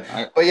irrelevant.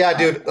 But yeah,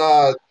 dude,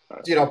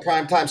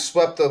 Primetime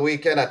swept the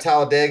weekend at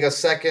Talladega,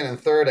 second and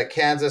third at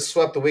Kansas,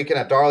 swept the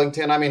weekend at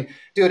Darlington. I mean,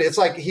 dude, it's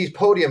like he's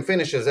podium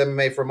finishes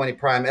MMA for Money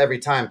Prime every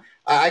time.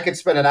 I could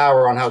spend an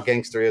hour on how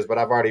gangster he is, but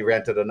I've already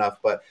ranted enough.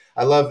 But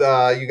I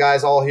love you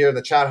guys all here in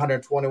the chat,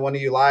 121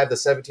 of you live, the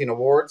 17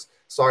 awards.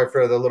 Sorry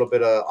for the little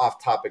bit of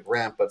off-topic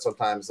rant, but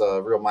sometimes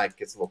real Mike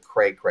gets a little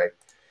cray.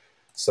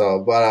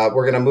 So, but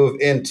we're going to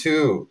move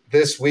into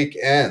this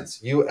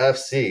weekend's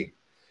UFC.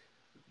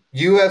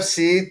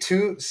 UFC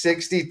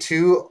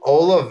 262,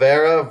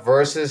 Oliveira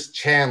versus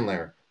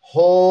Chandler.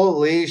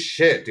 Holy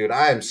shit, dude.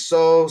 I am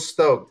so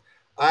stoked.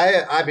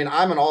 I mean,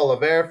 I'm an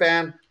Oliveira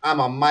fan. I'm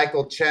a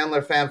Michael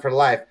Chandler fan for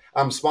life.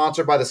 I'm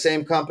sponsored by the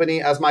same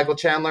company as Michael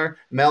Chandler,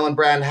 Melon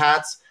Brand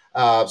Hats.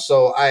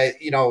 So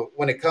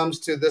when it comes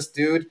to this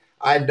dude,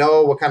 I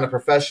know what kind of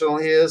professional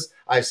he is.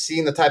 I've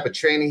seen the type of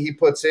training he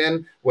puts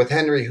in with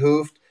Henry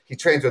Hooft. He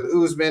trains with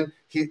Usman.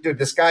 Dude,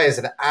 this guy is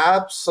an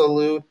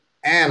absolute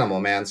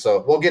animal, man.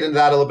 So we'll get into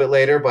that a little bit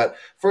later. But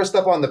first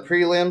up on the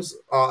prelims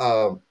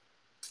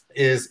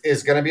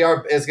is going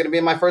to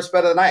be my first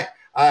bet of the night.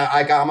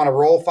 I'm on a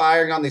roll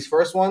firing on these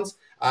first ones.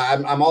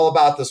 I'm all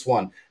about this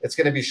one. It's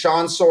going to be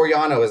Sean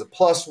Soriano is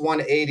plus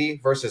 180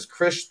 versus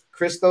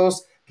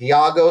Christos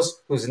Giagos,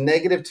 who's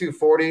negative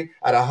 240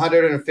 at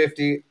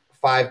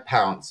 155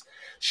 pounds.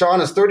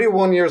 Sean is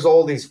 31 years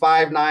old. He's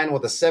 5'9"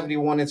 with a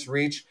 71-inch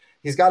reach.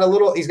 He's got a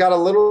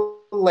little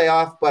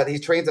layoff, but he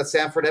trains at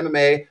Sanford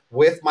MMA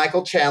with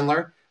Michael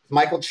Chandler.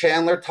 Michael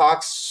Chandler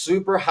talks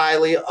super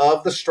highly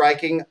of the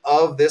striking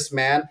of this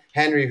man.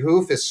 Henry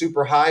Hoof is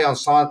super high on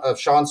Sean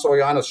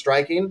Soriano's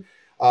striking.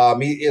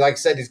 Like I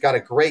said, he's got a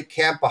great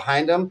camp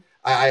behind him.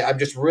 I'm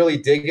just really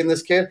digging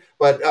this kid,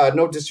 but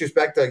no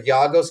disrespect to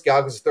Giagos.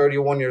 Giagos is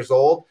 31 years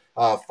old,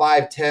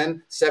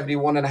 5'10",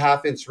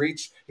 71.5-inch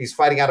reach. He's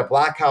fighting out of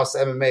Black House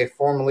MMA,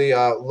 formerly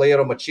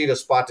Lyoto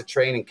Machida's spot to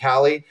train in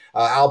Cali.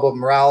 Alba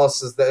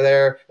Morales is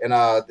there, and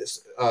a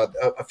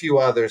few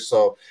others.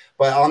 So,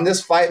 but on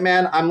this fight,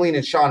 man, I'm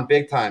leaning Sean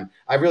big time.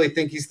 I really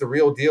think he's the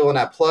real deal, and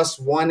at plus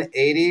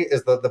 180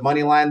 is the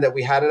money line that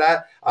we had it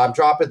at. I'm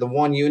dropping the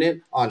 1 unit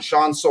on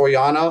Sean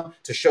Soriano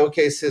to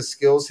showcase his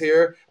skills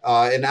here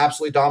and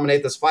absolutely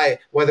dominate this fight,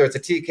 whether it's a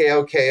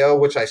TKO KO,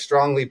 which I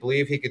strongly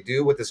believe he could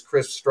do with his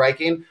crisp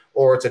striking,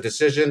 or it's a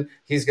decision.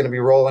 He's going to be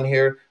rolling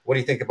here. What do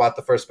you think about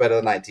the first bet of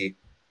the night, T?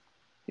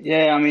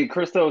 Yeah, I mean,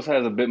 Christos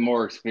has a bit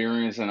more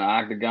experience in the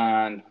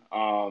octagon.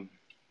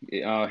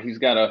 He's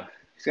got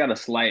a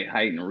slight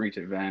height and reach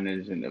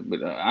advantage,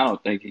 but I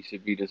don't think he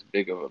should be this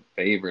big of a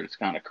favorite. It's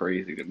kind of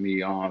crazy to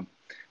me.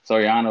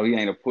 Soriano, he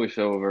ain't a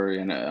pushover,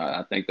 and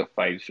I think the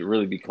fight should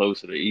really be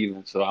closer to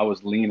even. So I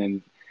was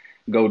leaning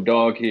go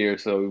dog here.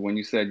 So when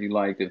you said you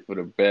liked it for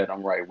the bet,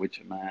 I'm right with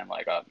you, man.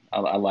 Like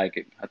I like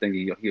it. I think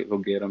he'll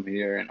get him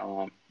here,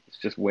 and it's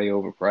just way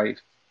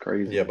overpriced.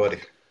 Crazy. Yeah, buddy.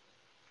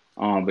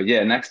 But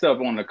yeah, next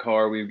up on the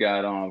card, we've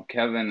got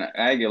Kevin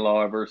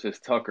Aguilar versus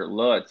Tucker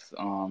Lutz.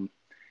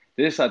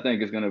 This I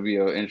think is going to be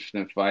an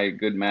interesting fight.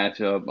 Good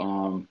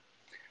matchup.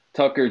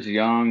 Tucker's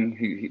young.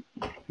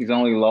 He's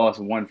only lost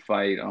one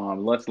fight.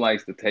 Lutz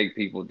likes to take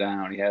people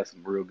down. He has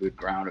some real good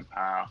ground and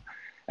pound.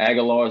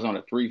 Aguilar's on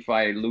a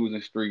 3-fight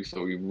losing streak,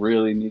 so he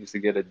really needs to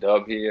get a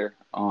dub here.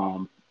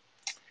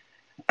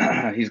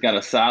 he's got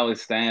a solid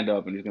stand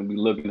up, and he's going to be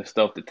looking to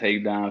stuff the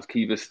takedowns,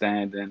 keep it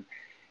standing.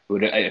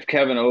 But if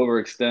Kevin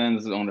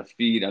overextends on the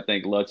feet, I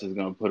think Lutz is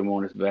going to put him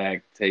on his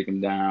back, take him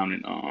down,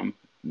 and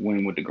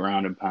win with the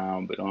ground and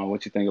pound. But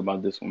what you think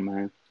about this one,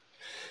 man?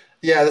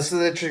 Yeah, this is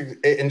an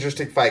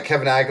interesting fight.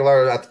 Kevin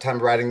Aguilar, at the time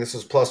of writing, this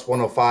was plus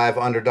 105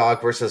 underdog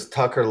versus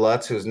Tucker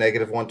Lutz, who's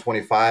negative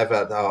 125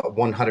 at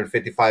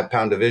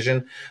 155-pound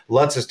division.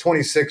 Lutz is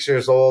 26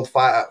 years old,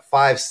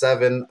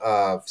 5'7",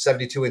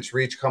 72-inch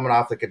reach, coming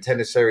off the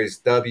Contender Series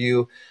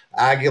W.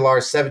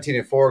 Aguilar,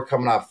 17-4,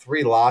 coming off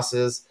 3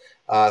 losses.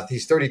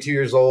 He's 32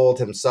 years old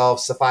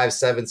himself,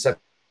 5'7",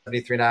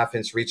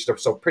 73.5-inch reach,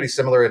 so pretty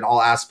similar in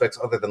all aspects,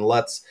 other than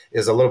Lutz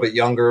is a little bit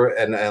younger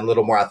and a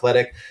little more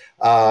athletic.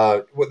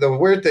 The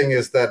weird thing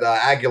is that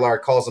Aguilar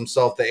calls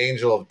himself the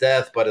Angel of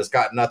Death, but has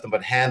got nothing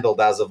but handled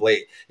as of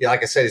late. Yeah,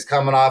 like I said, he's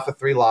coming off of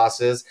 3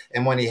 losses,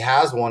 and when he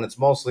has one, it's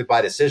mostly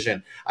by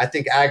decision. I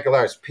think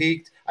Aguilar's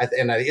peaked,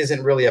 and it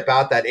isn't really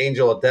about that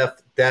Angel of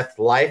Death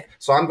life.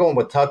 So I'm going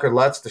with Tucker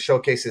Lutz to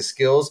showcase his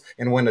skills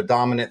and win a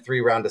dominant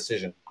 3-round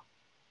decision.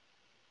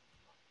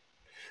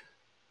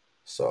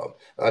 So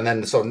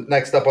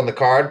next up on the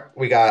card,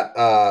 we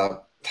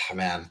got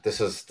man,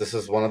 this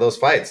is one of those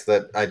fights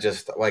that I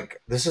just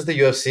like. This is the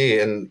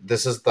UFC, and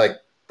this is like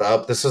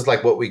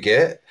what we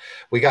get.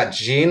 We got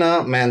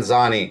Gina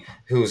Manzani,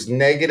 who's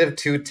negative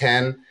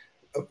 210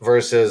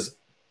 versus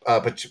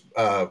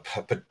Priscilla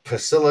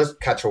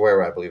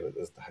Cachoeira, I believe it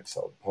is.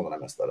 Hold on, I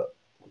messed that up.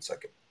 1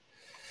 second.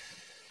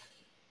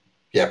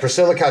 Yeah,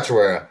 Priscilla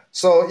Cachoeira.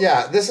 So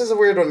yeah, this is a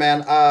weird one,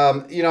 man.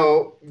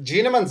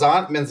 Gina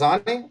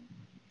Manzani.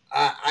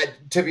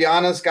 To be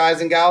honest,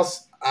 guys and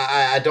gals,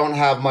 I don't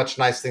have much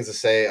nice things to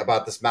say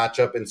about this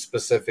matchup, and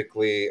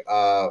specifically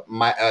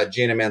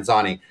Gina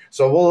Manzani.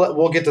 So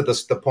we'll get to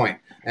the point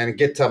and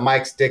get to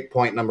Mike's dick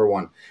point number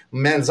 1.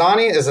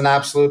 Manzani is an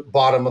absolute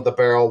bottom of the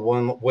barrel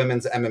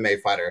women's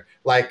MMA fighter.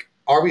 Like,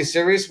 are we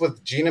serious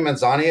with Gina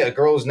Manzani, a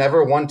girl who's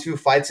never won 2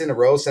 fights in a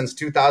row since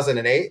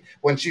 2008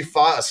 when she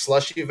fought a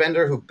slushy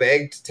vendor who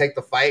begged to take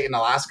the fight in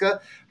Alaska?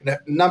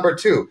 Number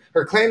 2,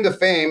 her claim to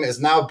fame is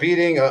now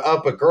beating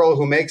up a girl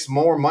who makes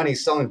more money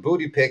selling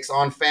booty pics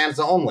on fans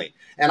only.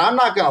 And I'm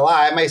not going to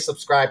lie, I may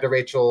subscribe to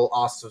Rachel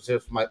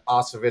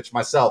Ostovich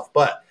myself,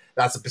 but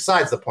that's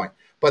besides the point.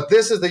 But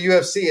this is the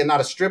UFC and not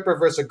a stripper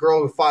versus a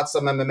girl who fought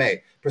some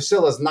MMA.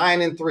 Priscilla's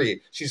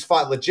 9-3. She's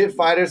fought legit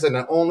fighters, and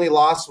the only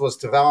loss was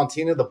to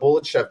Valentina the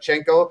Bullet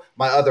Shevchenko,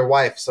 my other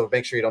wife. So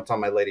make sure you don't tell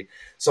my lady.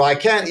 So I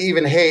can't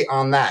even hate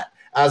on that.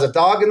 As a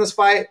dog in this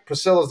fight,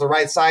 Priscilla's the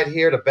right side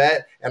here to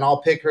bet, and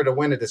I'll pick her to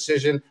win a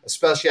decision,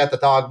 especially at the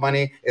dog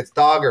money. It's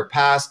dog or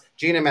pass.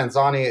 Gina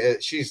Manzani,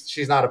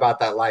 she's not about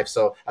that life.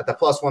 So at the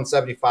plus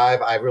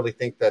 175, I really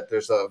think that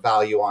there's a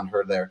value on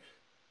her there.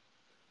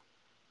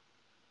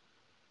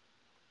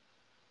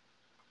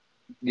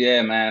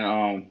 Yeah,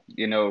 man.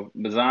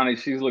 Manzani,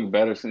 she's looked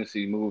better since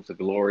she moved to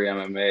Glory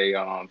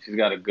MMA. She's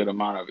got a good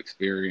amount of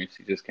experience.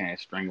 She just can't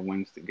string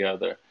wins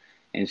together,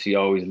 and she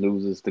always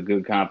loses to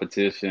good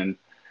competition.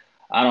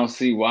 I don't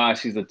see why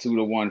she's a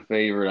 2-1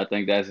 favorite. I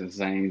think that's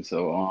insane.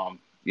 So,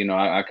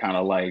 I kind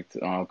of liked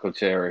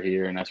Coachera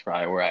here, and that's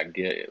probably where I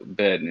get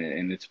bet,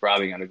 and it's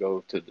probably going to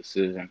go to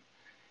decision,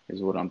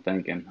 is what I'm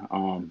thinking.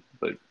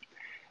 But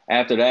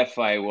after that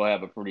fight, we'll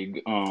have a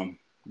pretty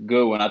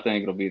good one. I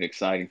think it'll be an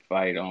exciting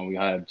fight. We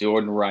have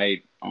Jordan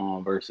Wright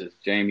versus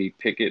Jamie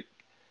Pickett.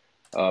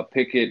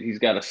 Pickett, he's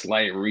got a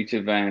slight reach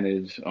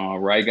advantage.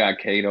 Wright got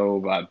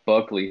KO'd by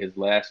Buckley his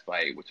last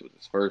fight, which was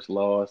his first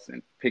loss.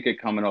 And Pickett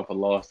coming off a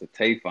loss to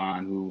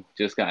Tafon, who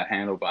just got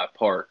handled by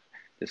Park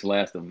this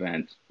last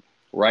event.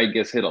 Wright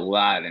gets hit a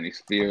lot, and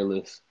he's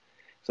fearless.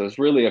 So it's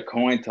really a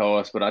coin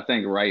toss, but I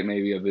think Wright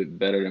may be a bit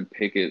better than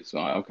Pickett, so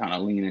I'm kind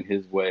of leaning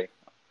his way.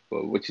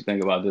 But what you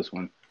think about this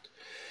one?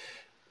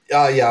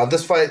 Yeah,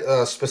 this fight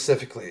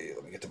specifically,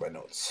 let me get to my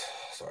notes.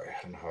 Sorry,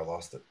 I don't know how I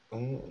lost it.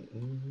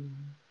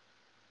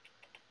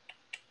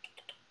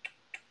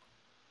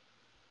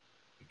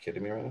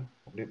 Kidding me right now?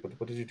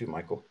 What did you do,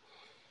 Michael?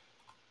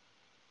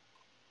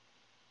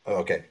 Oh,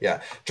 okay,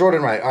 yeah.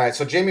 Jordan Wright. All right,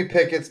 so Jamie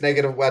Pickett's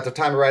negative, at the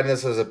time of writing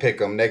this, was a pick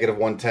 'em, negative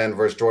 110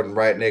 versus Jordan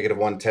Wright, negative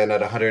 110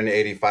 at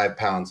 185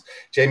 pounds.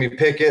 Jamie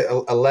Pickett,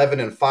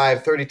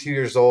 11-5, 32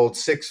 years old,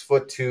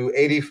 6'2",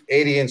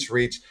 80-inch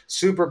reach,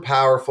 super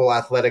powerful,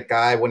 athletic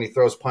guy when he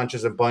throws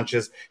punches and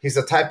bunches. He's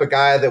the type of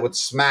guy that would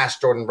smash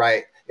Jordan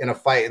Wright in a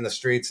fight in the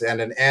streets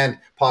and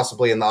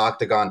possibly in the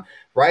octagon.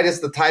 Wright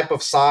is that type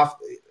of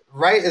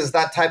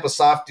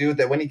soft dude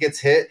that when he gets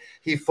hit,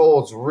 he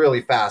folds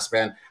really fast,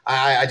 man.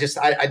 I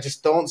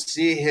just don't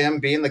see him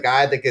being the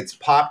guy that gets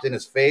popped in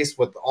his face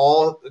with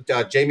all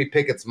Jamie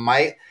Pickett's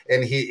might,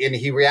 and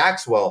he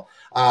reacts well.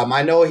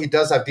 I know he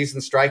does have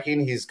decent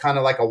striking. He's kind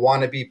of like a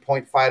wannabe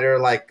point fighter,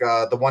 like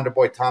the Wonder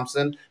Boy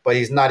Thompson, but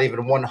he's not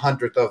even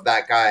 1/100th of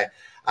that guy.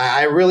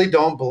 I really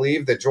don't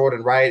believe that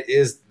Jordan Wright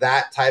is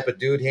that type of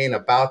dude. He ain't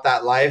about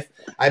that life.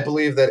 I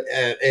believe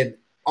that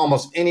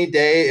almost any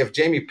day. If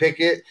Jamie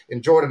Pickett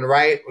and Jordan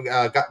Wright we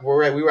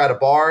were at a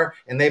bar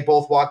and they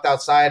both walked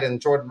outside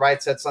and Jordan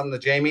Wright said something to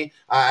Jamie,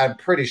 I'm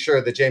pretty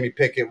sure that Jamie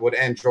Pickett would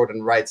end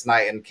Jordan Wright's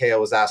night and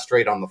KO his ass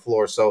straight on the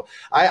floor. So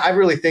I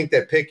really think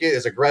that Pickett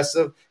is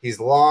aggressive. He's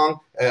long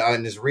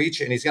in his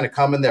reach, and he's going to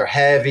come in there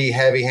heavy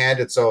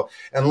handed. So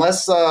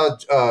unless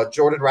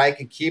Jordan Wright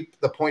can keep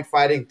the point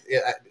fighting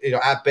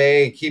at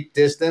bay and keep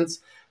distance,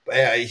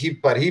 he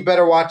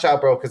better watch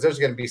out, bro, because there's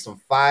going to be some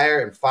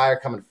fire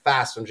coming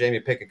fast from Jamie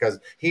Pickett, because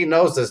he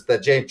knows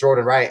that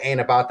Jordan Wright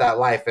ain't about that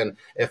life. And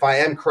if I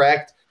am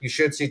correct, you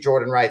should see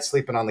Jordan Wright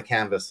sleeping on the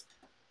canvas.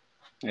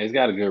 Yeah, he's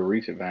got a good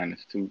reach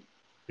advantage too.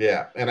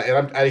 Yeah, and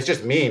he's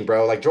just mean,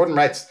 bro. Like Jordan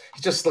Wright's,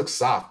 he just looks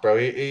soft, bro.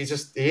 He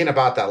ain't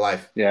about that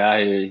life. Yeah,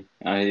 I hear you.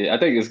 I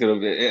think it's gonna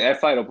be that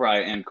fight will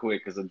probably end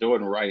quick because of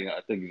Jordan Wright. I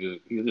think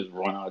he'll just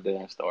run out there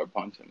and start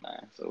punching,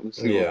 man. So we'll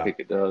see what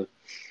Pickett does.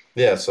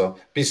 Yeah, so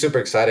be super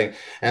exciting.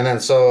 And then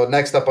so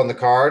next up on the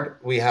card,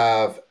 we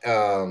have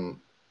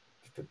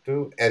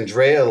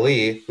Andrea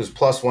Lee, who's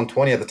plus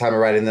 120 at the time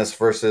of writing this,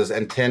 versus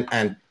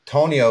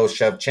Antonio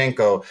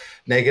Shevchenko,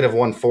 negative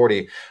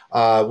 140.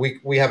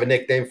 We have a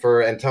nickname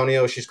for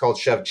Antonio. She's called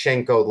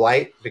Shevchenko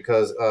Light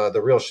because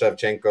the real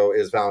Shevchenko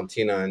is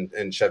Valentina, and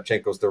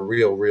Shevchenko's the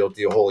real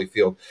deal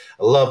Holyfield.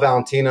 I love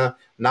Valentina.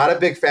 Not a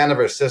big fan of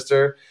her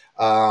sister.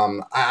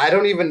 I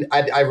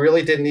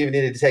really didn't even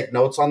need to take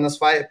notes on this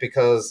fight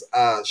because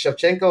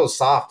Shevchenko is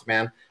soft,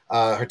 man.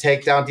 Her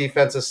takedown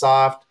defense is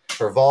soft.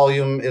 Her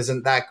volume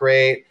isn't that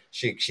great.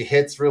 She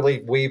hits really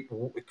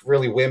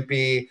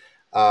wimpy.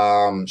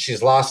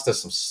 She's lost to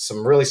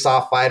some really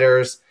soft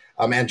fighters.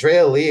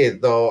 Andrea Lee,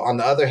 though, on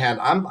the other hand,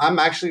 I'm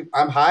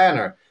high on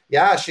her.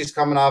 Yeah, she's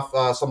coming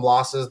off some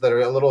losses that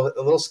are a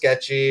little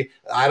sketchy.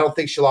 I don't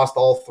think she lost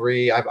all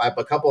three.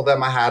 A couple of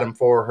them I had them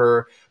for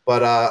her,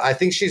 but I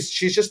think she's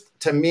just,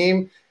 to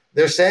me,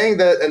 they're saying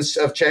that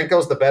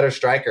Shevchenko's the better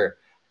striker.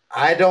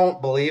 I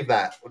don't believe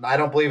that. I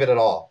don't believe it at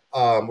all.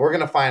 We're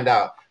gonna find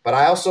out. But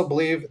I also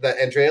believe that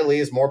Andrea Lee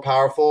is more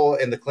powerful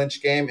in the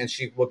clinch game, and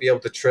she will be able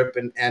to trip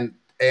and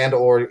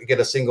or get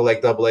a single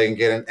leg double leg and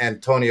get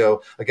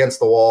Antonio against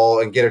the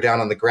wall and get her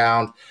down on the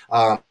ground.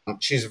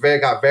 She's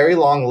got very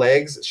long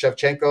legs,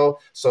 Shevchenko.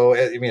 So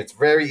I mean, it's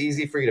very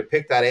easy for you to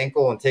pick that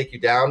ankle and take you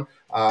down.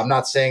 I'm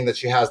not saying that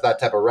she has that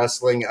type of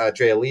wrestling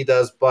Andrea Lee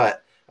does,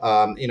 but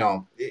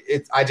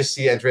I just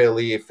see Andrea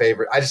Lee a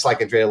favorite. I just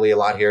like Andrea Lee a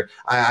lot here.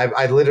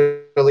 I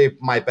literally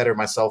might bet her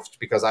myself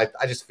because I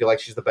just feel like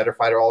she's the better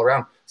fighter all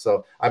around.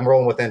 So I'm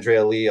rolling with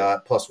Andrea Lee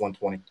plus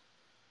 120.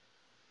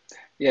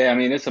 Yeah, I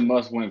mean, it's a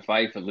must-win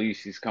fight for Lee.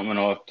 She's coming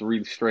off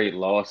 3 straight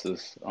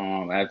losses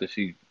after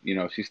she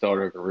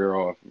started her career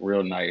off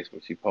real nice,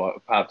 but she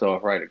popped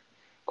off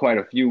quite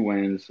a few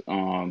wins.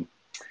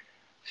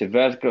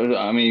 Shevchenko,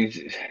 I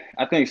mean,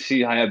 I think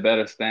she had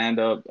better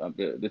stand-up.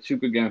 The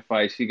Chukagian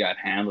fight, she got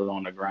handled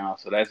on the ground,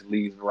 so that's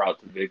Lee's route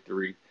to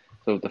victory.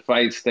 So if the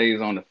fight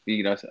stays on the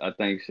feet, I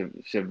think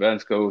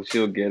Shevchenko,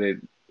 she'll get it,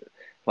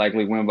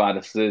 likely win by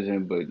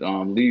decision, but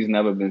Lee's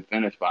never been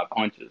finished by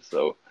punches,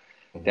 so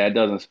that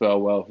doesn't spell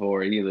well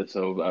for her either.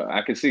 So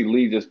I can see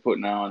Lee just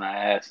putting her on her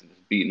ass and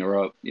just beating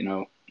her up,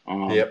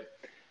 Yep.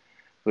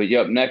 But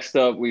next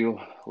up we'll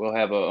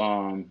have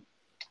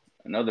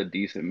another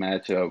decent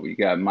matchup. We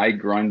got Mike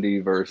Grundy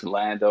versus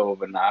Lando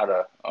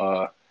Venata.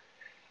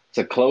 It's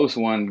a close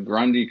one.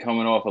 Grundy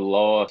coming off a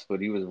loss,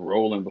 but he was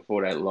rolling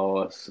before that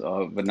loss.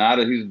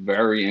 Venata, he's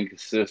very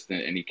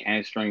inconsistent, and he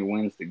can't string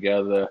wins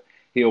together.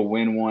 He'll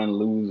win one,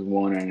 lose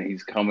one, and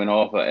he's coming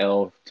off a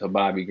L to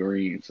Bobby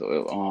Green.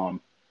 So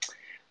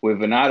with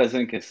Venata's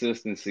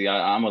inconsistency,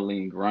 I'm going to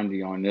lean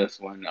Grundy on this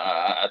one.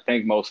 I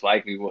think most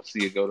likely we'll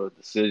see it go to a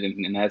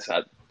decision, and that's,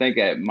 I think,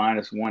 at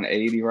minus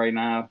 180 right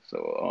now.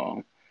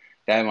 So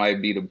that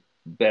might be the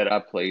bet I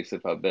place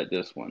if I bet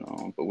this one.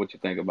 But what you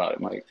think about it,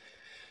 Mike?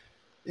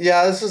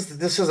 Yeah,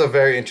 this is a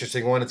very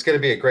interesting one. It's going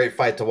to be a great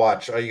fight to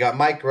watch. You got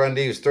Mike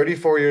Grundy, who's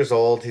 34 years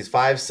old. He's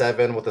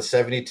 5'7" with a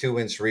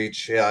 72-inch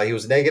reach. He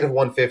was negative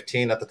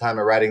 115 at the time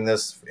of writing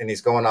this, and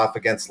he's going off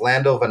against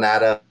Lando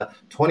Venata,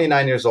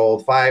 29 years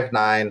old,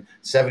 5'9",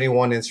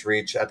 71-inch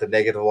reach at the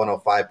negative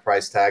 105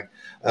 price tag.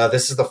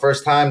 This is the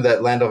first time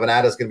that Lando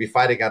Venata is going to be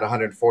fighting at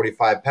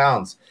 145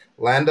 pounds.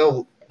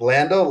 Lando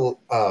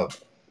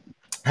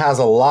has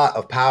a lot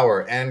of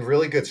power and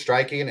really good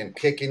striking and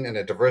kicking in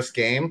a diverse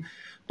game.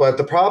 But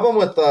the problem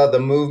with the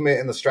movement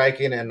and the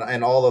striking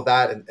and all of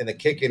that and the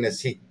kicking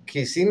is he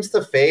seems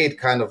to fade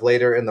kind of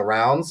later in the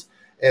rounds.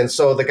 And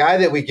so the guy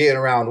that we get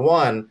in round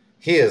one,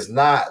 he is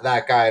not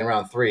that guy in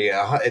round three.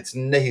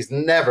 He's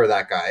never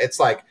that guy. It's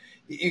like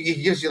he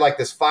gives you like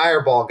this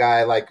fireball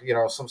guy, like,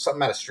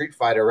 something out of Street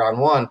Fighter round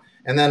one.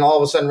 And then all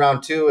of a sudden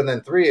round two and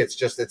then three, it's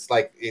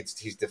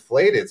he's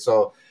deflated.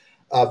 So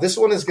this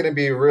one is going to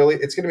be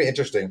it's going to be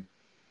interesting.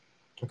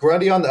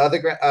 Grundy, on the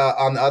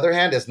other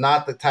hand, is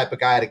not the type of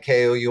guy to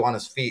KO you on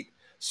his feet.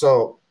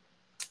 So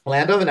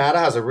Lando Venata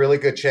has a really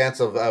good chance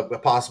of a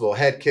possible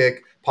head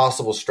kick,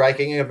 possible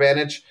striking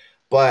advantage.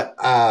 But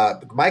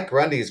Mike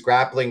Grundy's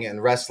grappling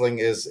and wrestling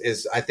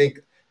is I think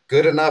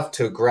good enough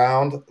to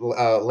ground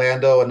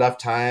Lando enough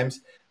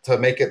times to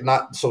make it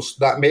not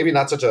maybe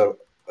not such a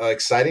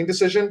exciting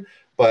decision.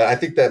 But I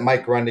think that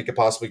Mike Grundy could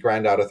possibly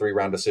grind out a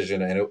 3-round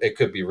decision, and it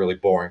could be really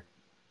boring.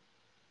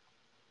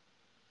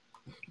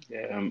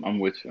 Yeah, I'm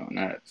with you on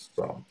that.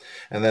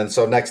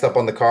 So next up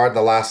on the card,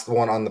 the last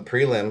one on the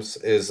prelims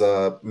is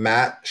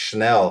Matt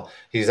Schnell.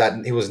 He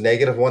was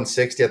negative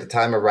 160 at the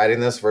time of writing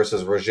this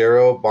versus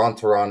Rogério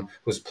Bontorin,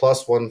 who's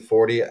plus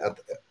 140 and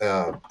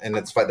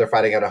they're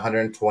fighting at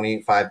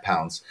 125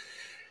 pounds.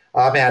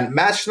 Man,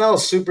 Matt Schnell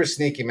is super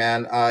sneaky,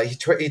 man.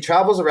 He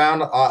travels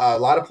around a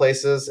lot of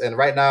places, and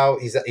right now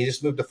he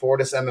just moved to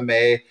Fortis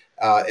MMA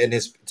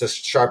to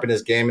sharpen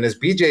his game, and his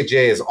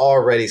BJJ is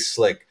already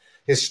slick.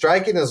 His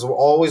striking is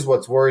always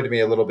what's worried me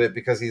a little bit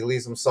because he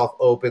leaves himself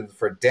open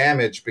for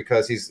damage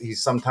because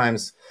he's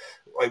sometimes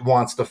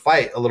wants to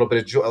fight a little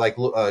bit of like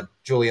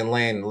Julian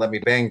Lane, let me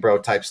bang bro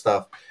type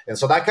stuff, and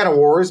so that kind of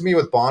worries me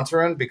with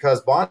Bontorin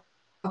because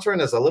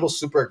Bontorin is a little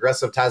super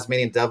aggressive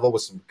Tasmanian devil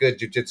with some good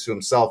jiu-jitsu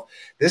himself.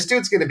 This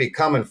dude's going to be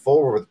coming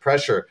forward with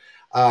pressure.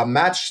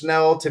 Matt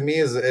Schnell to me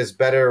is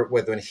better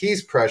when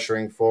he's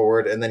pressuring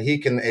forward, and then he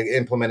can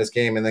implement his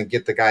game and then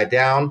get the guy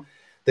down.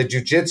 The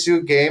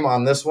jiu-jitsu game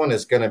on this one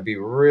is going to be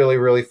really,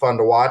 really fun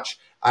to watch.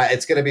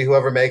 It's going to be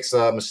whoever makes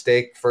a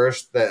mistake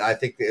first that I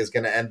think is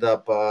going to end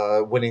up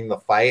winning the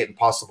fight and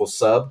possible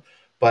sub.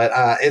 But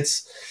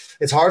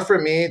it's hard for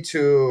me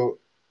to.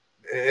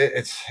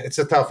 It's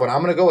a tough one.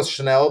 I'm going to go with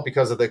Chanel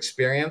because of the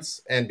experience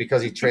and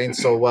because he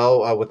trains so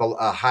well with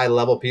a high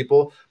level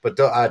people. But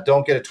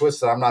don't get it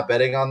twisted. I'm not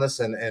betting on this.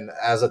 And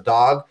as a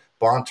dog,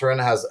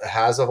 Bontorin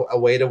has a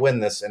way to win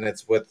this, and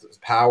it's with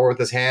power with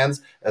his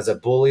hands as a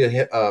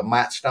bully,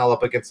 Matt Schnell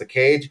up against the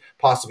cage,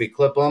 possibly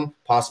clip him,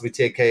 possibly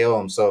take KO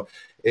him. So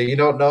you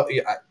don't know,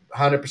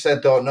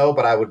 100% don't know,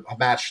 but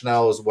Matt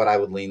Schnell is what I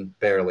would lean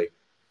barely.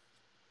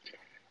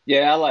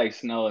 Yeah, I like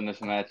Snell in this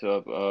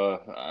matchup.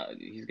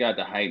 He's got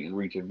the height and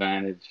reach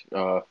advantage.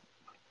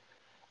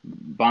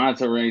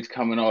 Bontarin's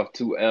coming off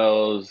 2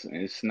 L's,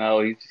 and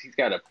Snell he's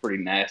got a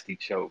pretty nasty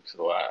choke.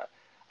 So I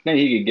think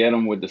he could get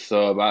him with the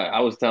sub. I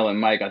was telling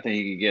Mike I think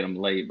he could get him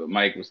late, but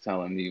Mike was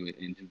telling me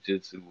in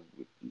jiu-jitsu,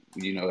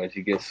 as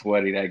you get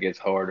sweaty, that gets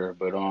harder.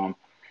 But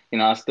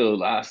I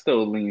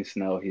still lean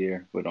Snell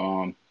here. But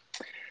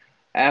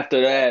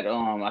after that,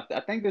 I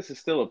think this is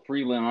still a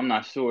prelim. I'm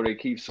not sure. They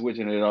keep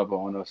switching it up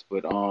on us.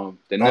 But the Oh,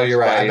 next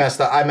you're right.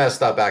 fight. I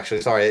messed up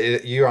actually.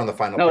 Sorry, you're on the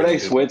final No, they prelim,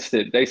 dude. switched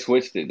it. They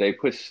switched it. They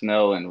put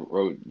Snell and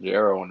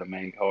Rogero on the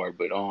main card,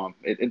 but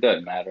it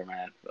doesn't matter,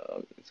 man.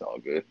 It's all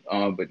good.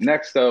 But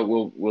next up,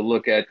 we'll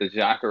look at the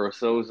Jacare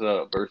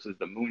Souza versus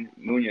the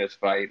Munoz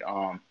fight.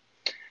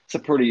 It's a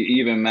pretty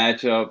even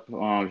matchup.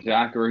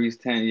 Jacare, he's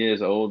 10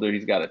 years older.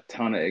 He's got a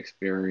ton of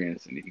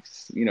experience, and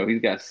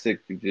he's got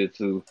sick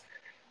jiu-jitsu.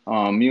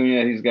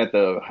 Munoz, he's got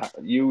the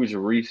huge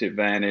reach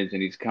advantage,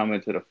 and he's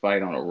coming to the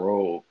fight on a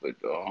roll. But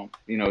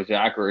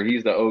Jacare,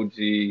 he's the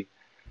OG.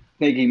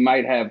 Think he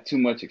might have too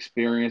much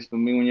experience for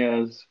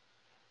Munoz.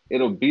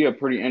 It'll be a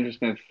pretty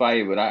interesting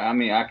fight, but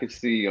I could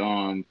see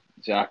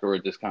Jacare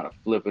just kind of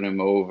flipping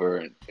him over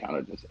and kind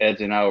of just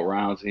edging out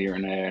rounds here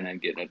and there and then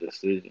getting a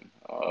decision.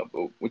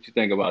 But what you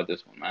think about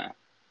this one, man?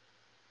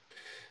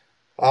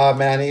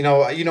 Man,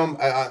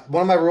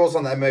 one of my rules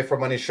on the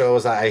MMAforMoney show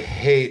is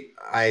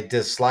I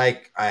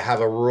dislike, I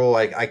have a rule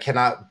like I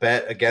cannot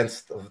bet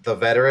against the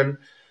veteran,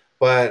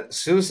 but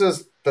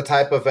Sousa's the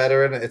type of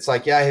veteran. It's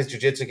like, yeah, his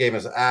jiu-jitsu game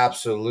is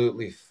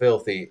absolutely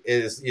filthy.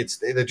 It's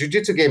the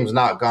jiu-jitsu game is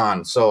not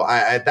gone, so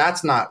I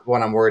that's not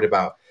what I'm worried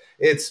about.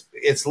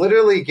 It's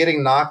literally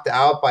getting knocked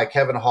out by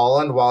Kevin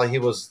Holland while he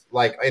was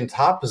like in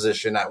top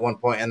position at one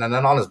point, and then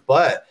on his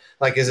butt.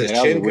 Like, is his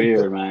That was chin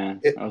weird,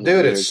 man. That was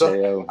dude? a It's so.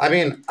 weird KO. I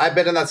mean, I've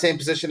been in that same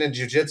position in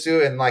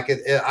jujitsu, and like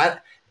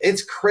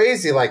it's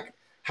crazy, like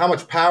how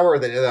much power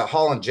that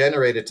Holland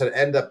generated to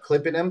end up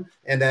clipping him,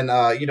 and then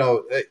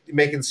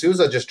making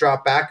Souza just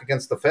drop back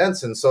against the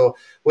fence. And so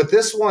with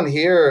this one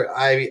here,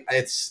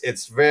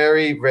 it's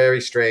very, very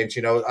strange.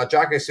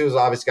 Jacare Souza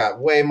obviously got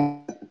way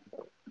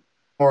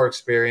more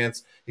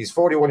experience. He's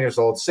 41 years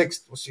old, he's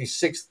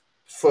 6'1",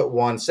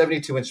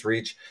 72-inch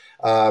reach.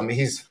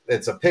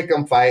 It's a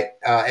pick'em fight.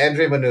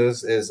 Andre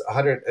Manuz is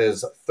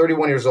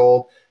 31 years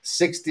old,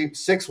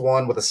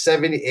 6'1" with a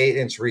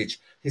 78-inch reach.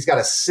 He's got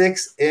a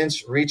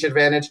 6-inch reach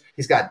advantage.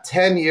 He's got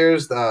 10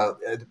 years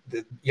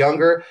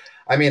younger.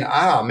 I mean,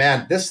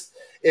 man,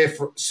 if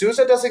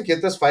Souza doesn't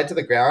get this fight to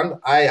the ground,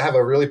 I have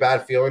a really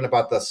bad feeling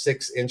about the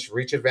 6-inch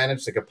reach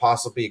advantage that could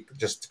possibly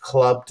just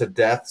club to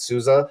death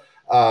Souza,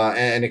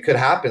 and it could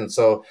happen.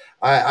 So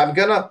I'm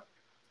gonna,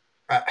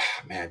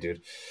 man,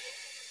 dude.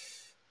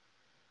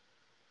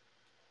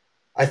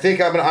 I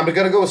think I'm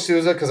gonna go with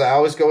Souza because I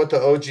always go with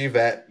the OG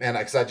vet, and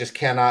because I just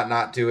cannot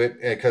not do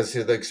it because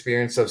of the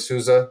experience of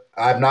Souza.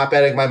 I'm not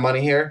betting my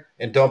money here,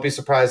 and don't be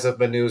surprised if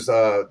Manuz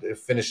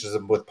finishes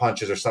him with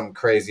punches or something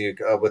crazy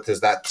with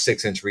that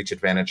 6-inch reach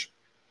advantage.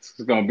 It's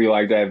gonna be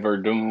like that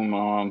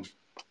Verdum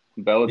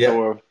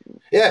Bellator.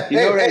 Yeah.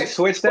 They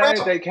switched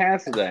that. They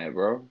canceled that,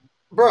 bro.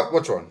 Bro,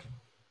 which one?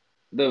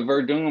 The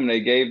Verdum,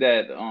 they gave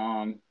that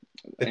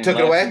They in took it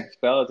last away? week's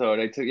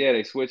Bellator.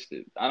 They switched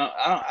it.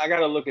 I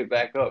gotta look it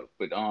back up.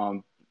 But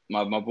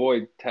my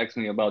boy texted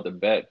me about the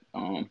bet.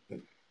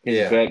 His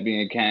Yeah. bet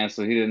being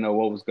canceled. He didn't know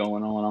what was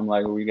going on. I'm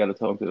like, well, we got to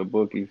talk to the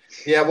bookie.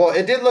 Yeah, well,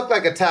 it did look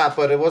like a tap,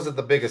 but it wasn't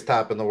the biggest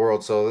tap in the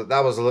world. So that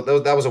was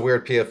a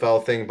weird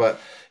PFL thing, but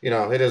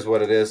it is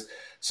what it is.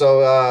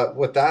 So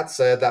with that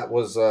said, that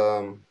was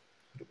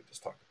what did we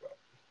just talk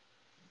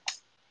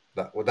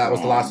about? That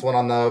was the last Um, one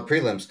on the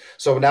prelims.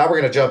 So now we're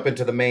going to jump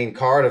into the main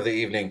card of the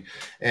evening,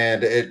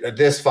 and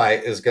this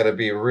fight is going to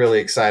be really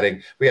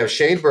exciting. We have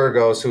Shane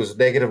Burgos, who's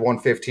negative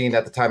 115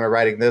 at the time of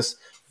writing this,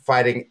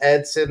 fighting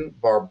Edson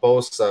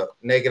Barbosa,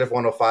 negative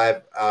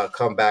 105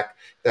 comeback.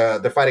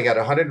 They're fighting at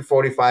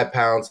 145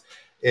 pounds.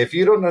 If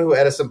you don't know who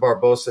Edison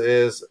Barbosa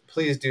is,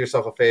 please do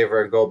yourself a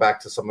favor and go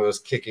back to some of his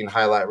kicking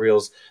highlight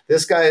reels.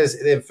 This guy is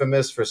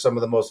infamous for some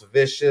of the most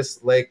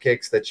vicious leg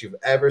kicks that you've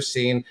ever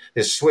seen.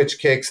 His switch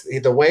kicks,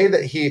 the way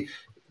that he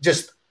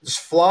just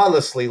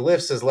flawlessly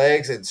lifts his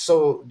legs, it's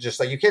so just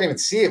like you can't even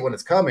see it when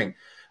it's coming.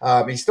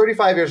 He's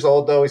 35 years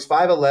old, though. He's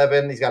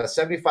 5'11". He's got a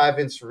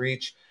 75-inch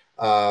reach.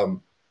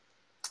 Um,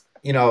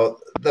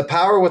 the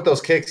power with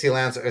those kicks he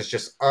lands is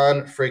just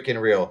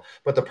unfreaking real.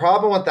 But the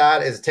problem with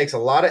that is it takes a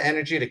lot of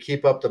energy to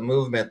keep up the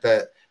movement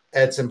that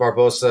Edson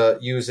Barbosa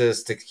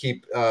uses to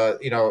keep,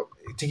 to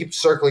keep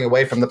circling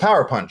away from the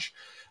power punch,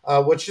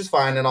 which is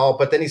fine and all.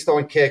 But then he's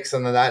throwing kicks,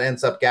 and then that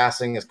ends up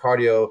gassing his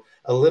cardio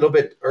a little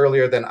bit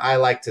earlier than I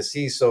like to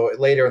see. So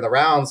later in the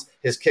rounds,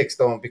 his kicks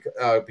don't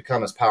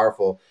become as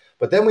powerful.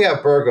 But then we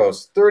have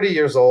Burgos, 30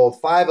 years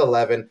old,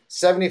 5'11",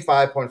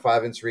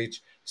 75.5-inch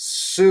reach,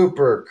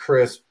 super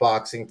crisp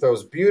boxing,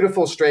 throws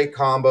beautiful straight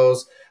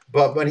combos.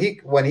 But when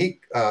he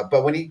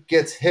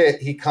gets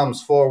hit, he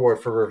comes forward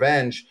for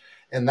revenge,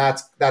 and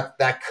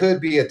that could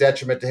be a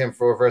detriment to him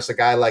for versus a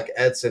guy like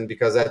Edson,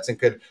 because Edson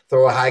could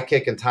throw a high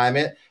kick and time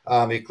it.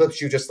 He clips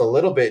you just a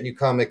little bit, and you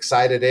come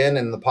excited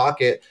in the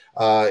pocket.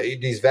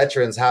 These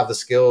veterans have the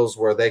skills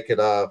where they could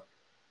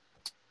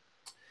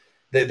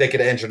they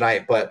could end your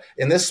night. But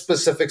in this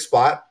specific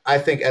spot, I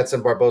think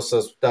Edson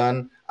Barbosa's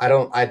done.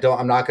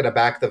 I'm not going to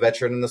back the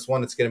veteran in this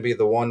one. It's going to be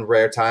the one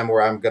rare time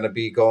where I'm going to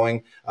be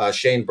going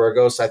Shane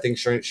Burgos. I think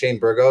Shane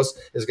Burgos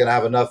is going to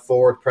have enough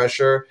forward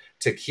pressure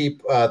to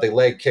keep the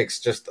leg kicks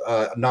just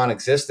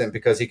non-existent,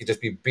 because he could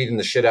just be beating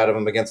the shit out of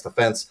him against the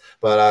fence.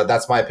 But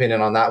that's my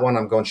opinion on that one.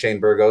 I'm going Shane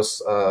Burgos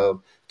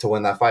to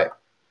win that fight.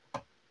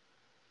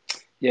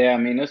 yeah, I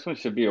mean, this one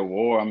should be a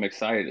war. I'm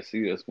excited to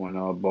see this one.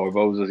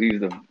 Barboza, he's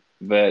the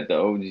vet, the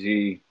OG.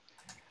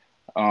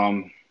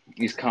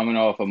 He's coming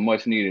off a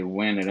much needed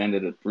win at the end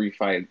of the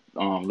 3-fight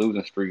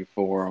losing streak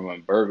for him.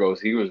 And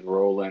Burgos, he was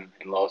rolling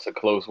and lost a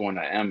close one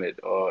to Emmett.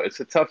 It's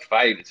a tough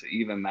fight. It's an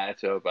even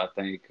matchup, I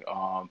think.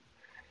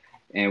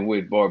 And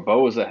with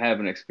Barboza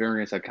having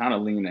experience, I kind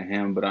of lean to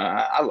him. But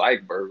I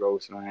like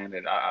Burgos, man,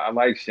 and I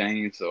like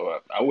Shane, so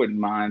I wouldn't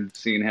mind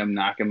seeing him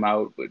knock him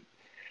out. But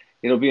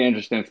it'll be an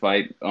interesting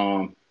fight.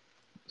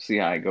 See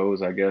how it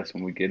goes, I guess,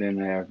 when we get in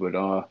there.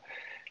 But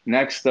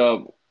next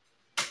up,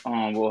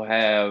 we'll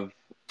have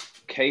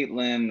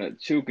Caitlin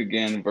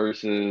Chukagian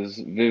versus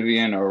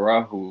Vivian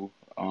Arahu.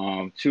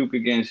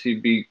 Chukagian, she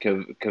beat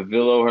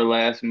Cavillo her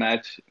last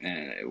match,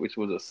 which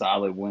was a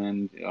solid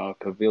win.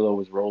 Cavillo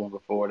was rolling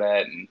before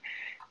that, and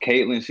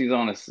Caitlin, she's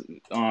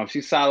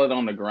solid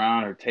on the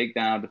ground. Her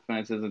takedown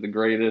defense isn't the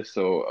greatest,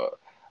 so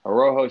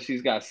Arahu,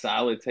 she's got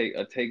solid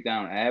a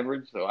takedown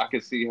average, so I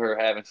could see her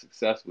having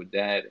success with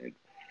that. And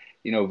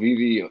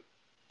Vivi.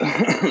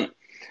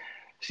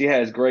 She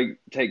has great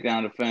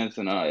takedown defense,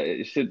 and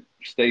it should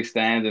stay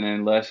standing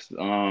unless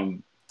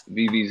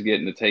VV's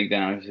getting the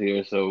takedowns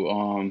here.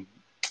 So,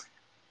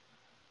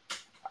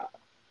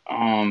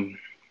 I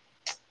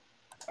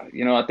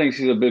think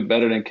she's a bit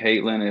better than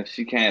Caitlin. If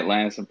she can't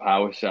land some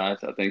power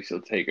shots, I think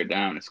she'll take her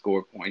down and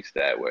score points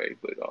that way.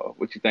 But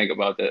what you think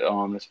about that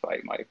this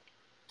fight, Mike?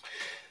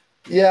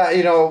 Yeah,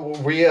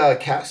 we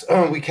cast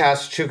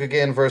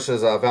Chukagian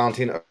versus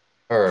Valentina,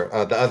 or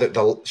the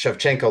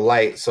Shevchenko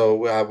light.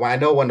 So I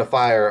know when to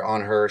fire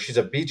on her. She's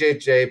a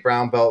BJJ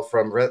brown belt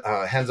from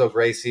Henzo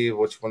Gracie,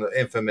 which one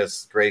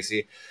infamous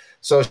Gracie.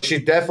 So she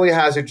definitely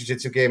has her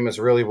jiu-jitsu game is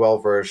really well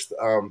versed.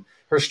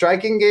 Her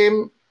striking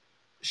game,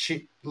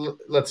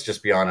 let's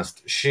just be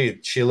honest.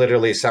 She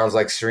literally sounds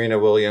like Serena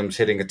Williams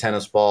hitting a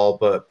tennis ball,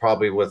 but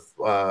probably with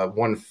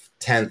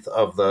 1/10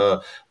 of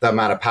the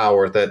amount of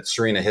power that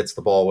Serena hits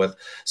the ball with.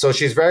 So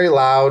she's very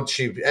loud.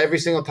 Every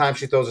single time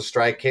she throws a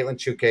strike, Caitlin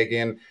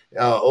Chukagian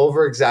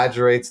over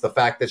exaggerates the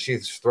fact that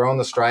she's thrown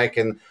the strike,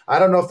 and I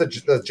don't know if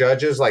the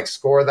judges like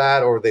score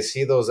that, or they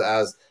see those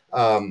as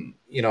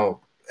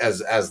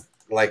as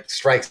like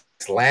strikes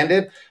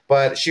landed,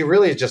 but she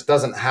really just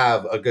doesn't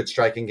have a good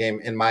striking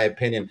game, in my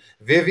opinion.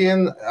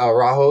 Vivian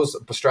Arahu's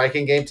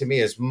striking game to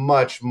me is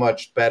much,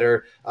 much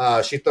better.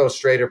 She throws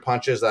straighter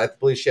punches. I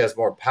believe she has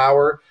more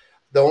power.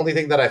 The only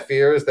thing that I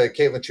fear is that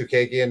Caitlin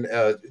Chukagian,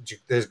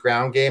 his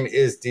ground game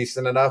is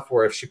decent enough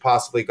where if she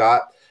possibly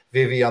got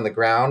Vivi on the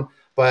ground.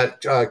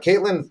 But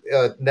Caitlin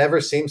never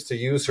seems to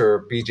use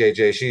her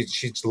BJJ.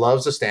 She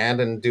loves to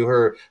stand and do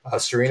her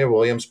Serena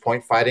Williams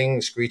point fighting,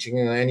 screeching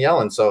and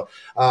yelling. So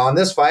on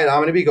this fight, I'm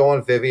going to be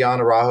going Vivian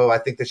Araujo. I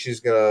think that she's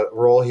going to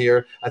roll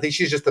here. I think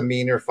she's just a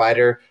meaner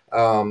fighter.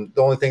 The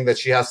only thing that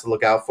she has to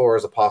look out for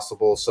is a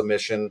possible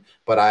submission,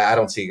 but I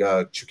don't see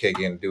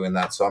Chukagian doing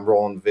that. So I'm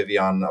rolling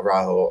Vivian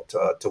Araujo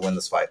to win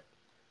this fight.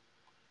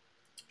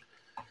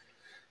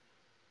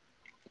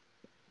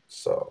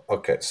 So,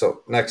 okay.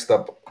 So next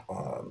up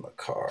on the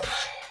card.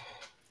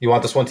 You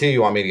want this one, T?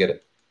 You want me to get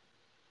it?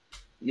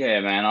 Yeah,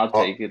 man, I'll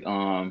take it.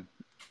 I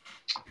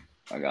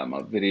got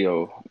my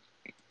video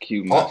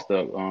queue messed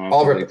up.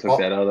 They took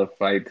that other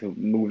fight to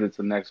move it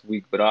to next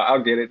week, but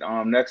I'll get it.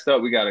 Next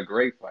up, we got a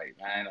great fight,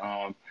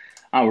 man.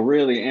 I'm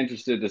really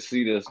interested to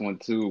see this one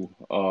too.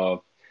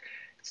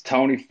 It's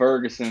Tony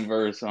Ferguson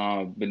versus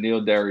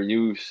Beneil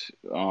Dariush.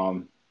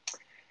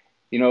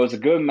 It's a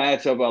good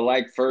matchup. I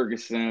like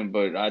Ferguson,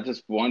 but I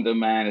just wonder,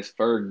 man, is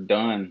Ferg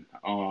done?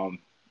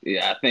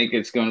 I think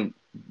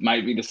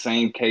might be the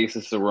same case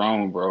as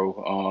Cerrone,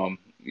 bro.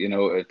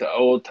 If the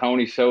old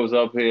Tony shows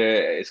up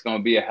here, it's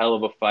gonna be a hell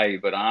of a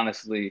fight. But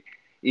honestly,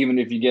 even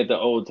if you get the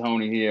old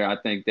Tony here, I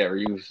think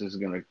Dariush is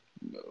gonna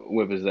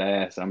whip his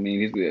ass. I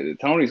mean,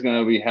 Tony's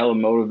gonna be hella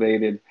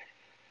motivated.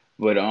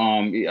 But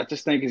I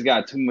just think he's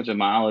got too much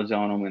mileage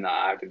on him in the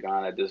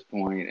octagon at this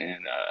point, and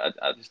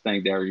I just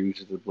think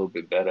Dariush is a little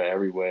bit better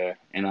everywhere.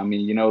 And I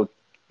mean,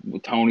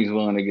 Tony's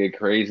willing to get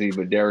crazy,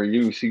 but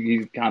Dariush,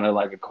 he's kind of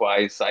like a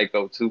quiet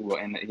psycho too,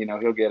 and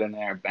he'll get in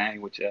there and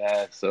bang with your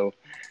ass. So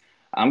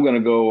I'm gonna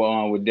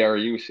go with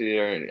Dariush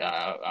here.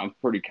 I'm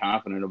pretty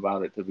confident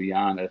about it, to be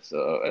honest.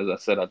 As I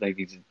said, I think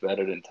he's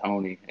better than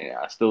Tony. And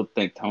I still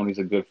think Tony's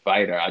a good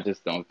fighter. I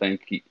just don't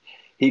think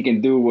he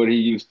can do what he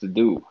used to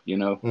do, Yeah,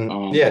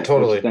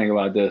 totally. What you think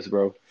about this,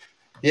 bro?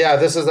 Yeah,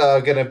 this is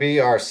going to be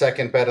our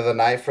second bet of the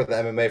night for the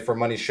MMA for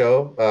Money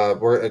show.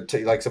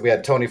 Like I said, we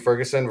had Tony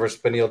Ferguson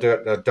versus Beneil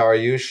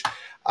Dariush.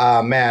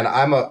 Man,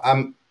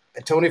 I'm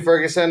Tony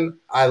Ferguson.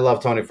 I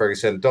love Tony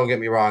Ferguson. Don't get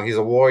me wrong. He's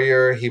a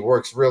warrior. He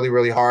works really,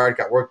 really hard.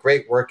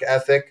 Great work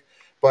ethic,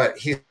 but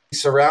he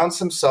surrounds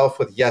himself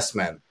with yes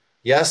men.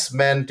 Yes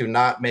men do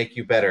not make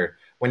you better.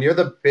 When you're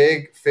the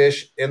big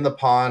fish in the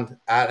pond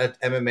at an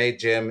MMA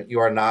gym, you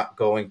are not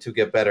going to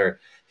get better.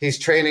 He's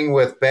training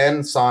with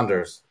Ben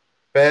Saunders.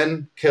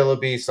 Ben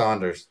Killaby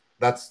Saunders.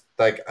 That's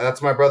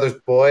my brother's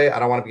boy. I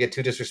don't want to get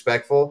too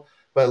disrespectful,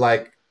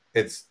 but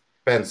it's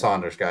Ben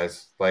Saunders,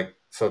 guys.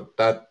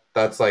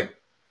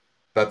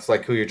 That's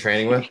who you're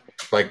training with.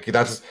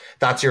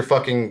 That's your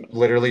fucking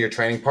literally your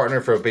training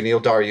partner for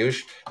Beneil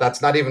Dariush.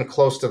 That's not even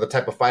close to the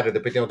type of fighter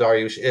that Beneil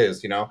Dariush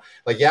is.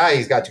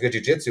 He's got good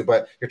jiu-jitsu,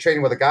 but you're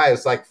training with a guy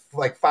who's like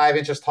 5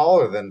 inches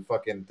taller than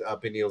fucking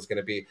Beneil's going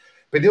to be.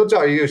 Beneil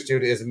Dariush,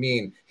 dude, is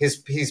mean. He's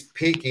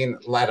peaking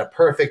at a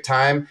perfect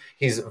time.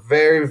 He's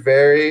very,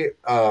 very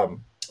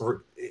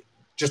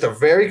just a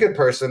very good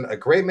person, a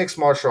great mixed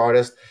martial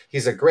artist.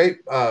 He's a great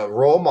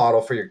role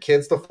model for your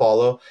kids to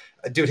follow.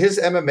 Dude, his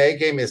MMA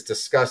game is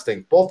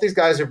disgusting. Both these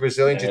guys are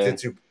Brazilian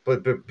Jiu-Jitsu,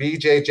 but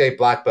BJJ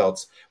black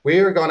belts. We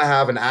are going to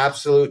have an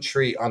absolute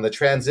treat on the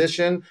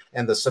transition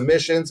and the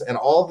submissions and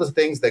all the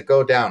things that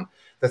go down.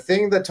 The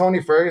thing that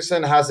Tony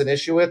Ferguson has an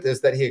issue with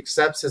is that he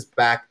accepts his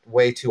back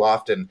way too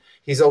often.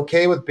 He's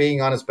okay with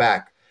being on his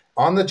back.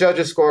 On the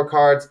judges'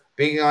 scorecards,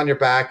 being on your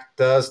back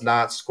does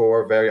not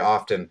score very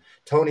often.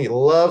 Tony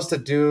loves to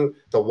do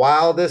the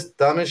wildest,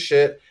 dumbest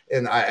shit.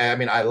 And I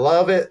mean, I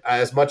love it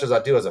as much as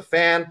I do as a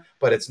fan,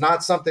 but it's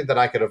not something that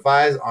I could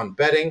advise on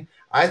betting.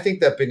 I think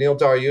that Beneil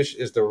Dariush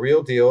is the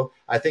real deal.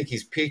 I think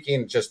he's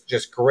peaking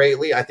just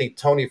greatly. I think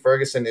Tony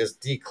Ferguson is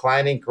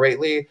declining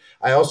greatly.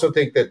 I also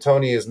think that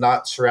Tony is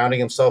not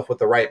surrounding himself with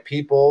the right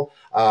people.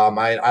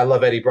 I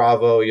love Eddie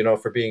Bravo,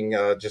 for being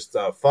just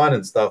fun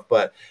and stuff,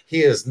 but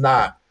he is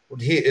not.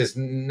 He is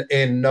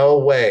in no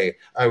way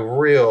a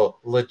real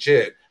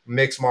legit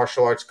mixed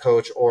martial arts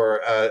coach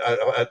or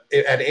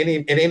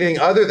anything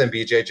other than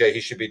BJJ.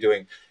 He should be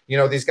doing.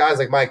 These guys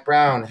like Mike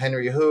Brown,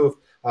 Henry Hoof,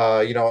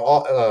 all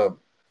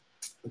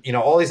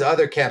these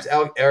other camps.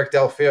 Eric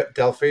Del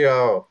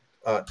Fierro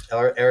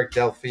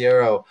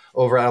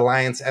over at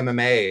Alliance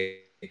MMA.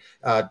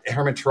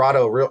 Herman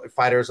Tirado, real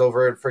fighters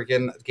over at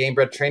freaking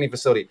Gamebred Training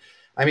Facility.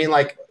 I mean,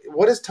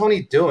 what is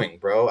Tony doing,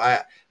 bro?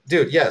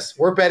 Dude, yes,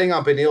 we're betting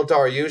on Beneil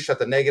Dariush at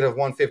the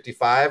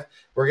 -155.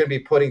 We're going to be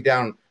putting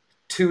down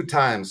 2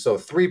 times, so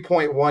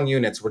 3.1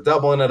 units. We're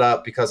doubling it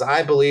up because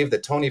I believe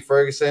that Tony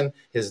Ferguson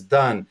is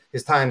done.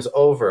 His time's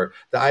over.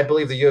 I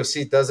believe the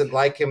UFC doesn't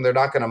like him. They're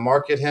not going to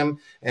market him,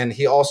 and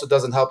he also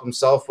doesn't help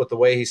himself with the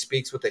way he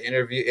speaks with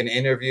in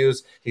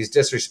interviews. He's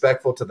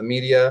disrespectful to the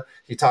media.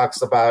 He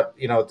talks about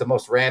the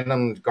most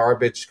random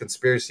garbage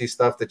conspiracy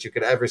stuff that you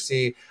could ever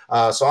see.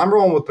 So I'm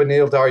rolling with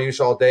Beneil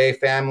Dariush all day.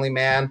 Family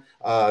man,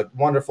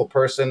 wonderful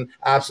person,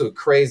 absolute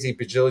crazy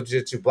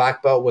jiu-jitsu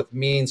black belt with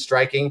mean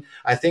striking.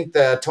 I think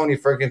that Tony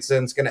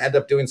Ferguson's going to end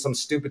up doing some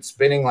stupid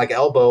spinning like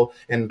elbow,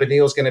 and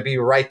Beneil's going to be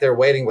right there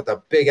waiting with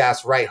a big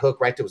ass right hook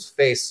right to his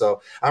face.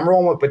 So I'm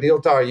rolling with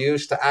Beneil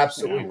Dariush to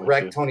absolutely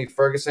wreck Tony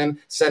Ferguson,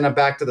 send him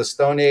back to the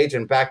Stone Age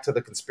and back to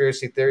the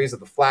conspiracy theories of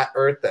the flat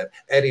earth that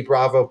Eddie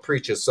Bravo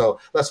preaches. So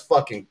let's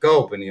fucking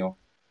go, Beneil.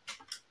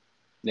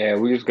 Yeah,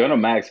 we was gonna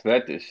max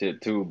bet this shit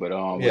too, but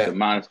with the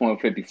minus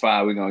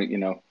 155, we're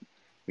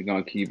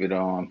gonna keep it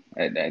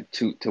at that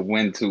two to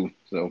win two.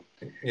 So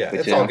yeah,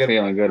 but I'm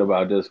feeling good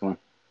about this one.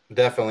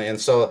 Definitely. And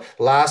so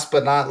last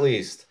but not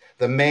least,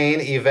 the main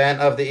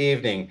event of the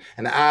evening,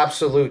 an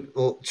absolute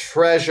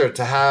treasure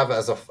to have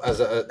as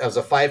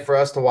a fight for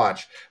us to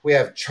watch. We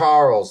have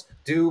Charles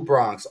Do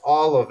Bronx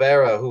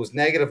Oliveira, who's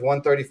negative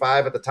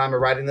 135 at the time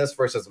of writing this,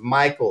 versus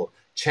Michael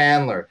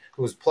Chandler,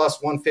 who's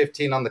plus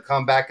 115 on the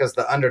comeback as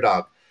the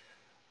underdog.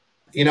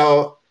 You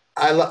know,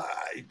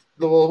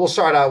 we'll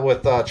start out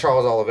with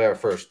Charles Oliveira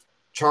first.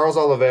 Charles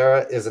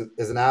Oliveira is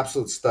an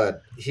absolute stud.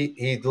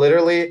 He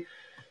literally,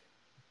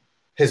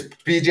 his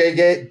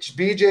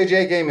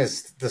BJJ game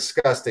is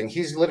disgusting.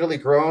 He's literally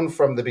grown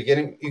from the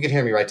beginning. You can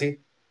hear me, right, T?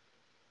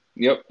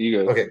 Yep, you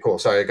good. Okay, cool.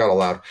 Sorry, I got all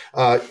loud.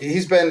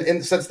 He's been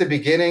in since the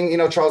beginning,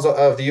 Charles,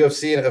 of the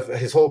UFC and of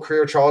his whole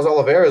career. Charles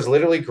Oliveira has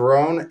literally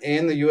grown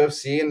in the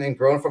UFC and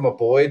grown from a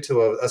boy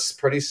to a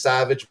pretty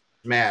savage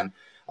man.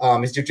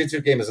 His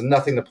jiu-jitsu game is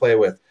nothing to play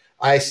with.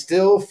 I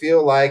still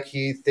feel like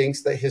he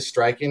thinks that his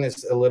striking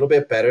is a little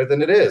bit better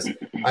than it is.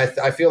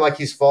 I feel like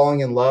he's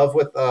falling in love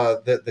with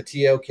the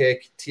TKO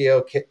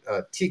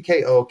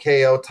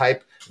KO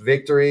type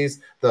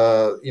victories,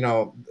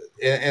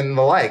 and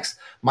the likes.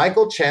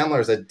 Michael Chandler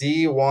is a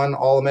D1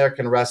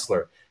 All-American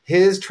wrestler.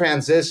 His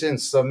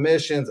transitions,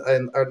 submissions,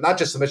 or not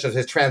just submissions,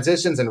 his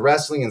transitions in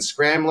wrestling and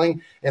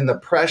scrambling and the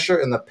pressure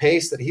and the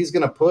pace that he's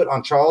going to put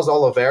on Charles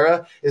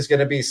Oliveira is going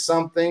to be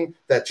something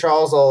that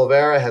Charles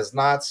Oliveira has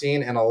not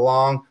seen in a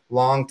long,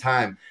 long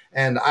time.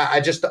 And I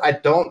just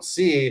don't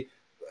see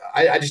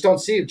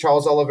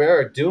Charles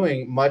Oliveira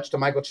doing much to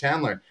Michael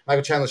Chandler.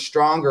 Michael Chandler's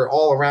stronger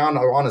all around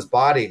on his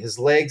body. His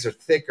legs are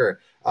thicker.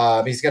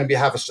 He's going to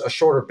have a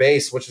shorter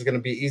base, which is going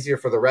to be easier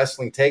for the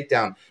wrestling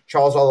takedown.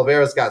 Charles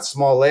Oliveira's got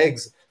small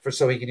legs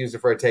so he could use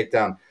it for a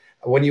takedown.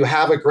 When you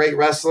have a great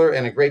wrestler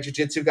and a great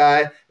jiu-jitsu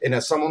guy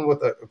and someone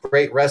with a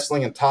great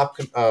wrestling and top,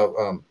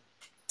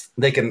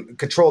 they can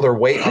control their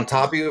weight on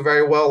top of you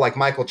very well, like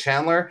Michael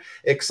Chandler.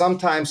 It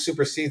sometimes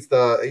supersedes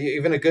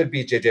even a good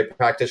BJJ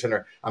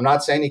practitioner. I'm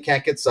not saying he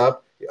can't get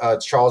sub.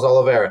 It's Charles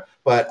Oliveira,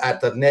 but at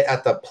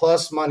the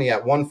plus money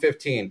at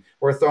 115,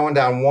 we're throwing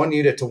down 1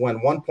 unit to win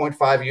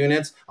 1.5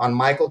 units on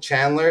Michael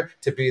Chandler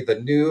to be the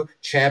new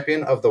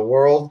champion of the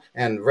world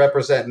and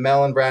represent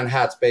Melon Brand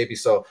hats, baby.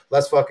 So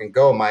let's fucking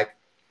go, Mike.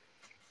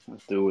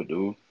 Let's do it,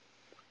 dude.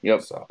 Yep,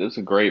 this is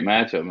a great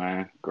matchup,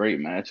 man. Great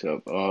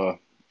matchup.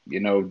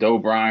 Do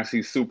Bronx,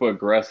 he's super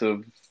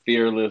aggressive,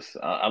 fearless.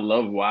 I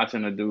love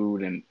watching the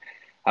dude, and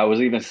I was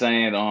even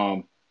saying,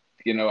 I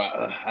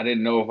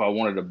didn't know if I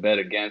wanted to bet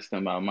against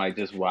him. I might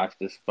just watch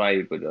this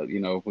fight, but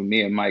when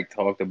me and Mike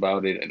talked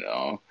about it, and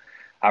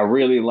I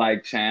really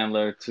like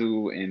Chandler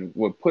too. And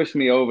what pushed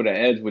me over the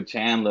edge with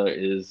Chandler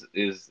is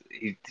he's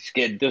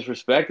getting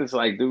disrespected. It's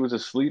like dudes are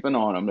sleeping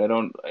on him.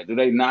 Do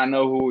they not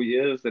know who he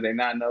is? Do they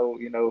not know,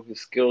 his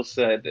skill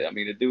set? I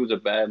mean, the dude's a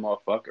bad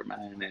motherfucker,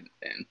 man.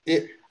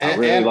 And I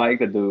really like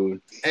the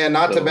dude. And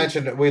not to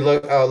mention, we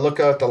look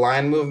at the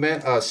line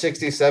movement.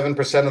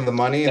 67% of the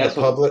money in the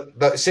public.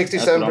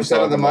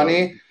 67% of the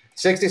money.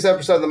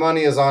 67% of the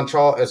money is on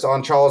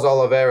Charles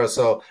Oliveira.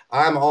 So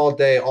I'm all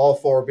day, all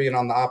for being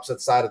on the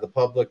opposite side of the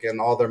public and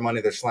all their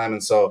money they're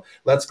slamming. So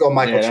let's go,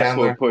 Michael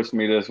Chandler. That's what pushed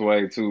me this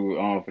way too,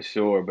 for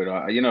sure.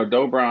 But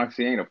Do Bronx,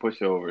 he ain't a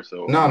pushover.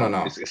 So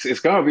no. It's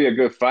gonna be a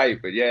good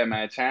fight. But yeah,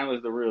 man,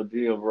 Chandler's the real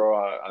deal, bro.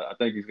 I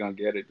think he's gonna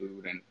get it,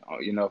 dude. And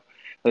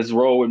let's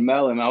roll with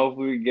Melon.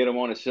 Hopefully we can get him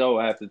on the show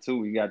after too.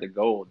 We got the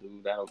goal,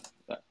 dude.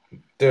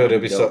 Dude,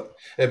 it'd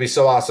be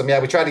so awesome. Yeah,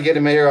 we tried to get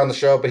him here on the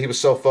show, but he was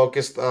so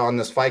focused on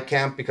this fight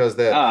camp because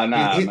man.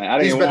 I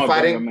didn't want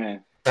fighting. Him,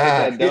 man.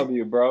 That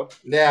W, bro.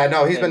 Yeah,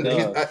 no, he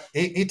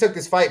took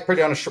this fight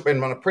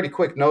on a pretty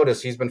quick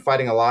notice. He's been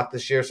fighting a lot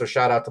this year, so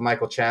shout out to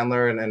Michael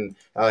Chandler and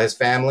his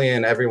family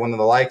and everyone in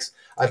the likes.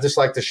 I'd just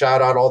like to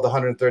shout out all the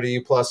 130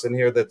 you plus in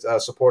here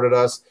that supported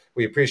us.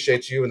 We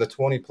appreciate you and the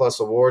 20 plus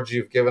awards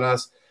you've given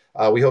us.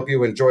 We hope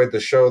you enjoyed the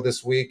show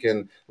this week,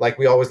 and like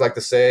we always like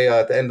to say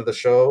at the end of the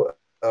show,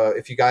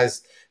 if you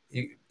guys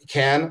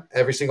can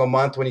every single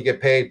month when you get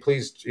paid,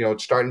 please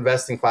start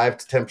investing 5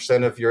 to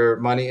 10% of your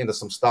money into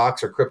some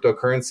stocks or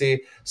cryptocurrency,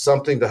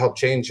 something to help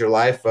change your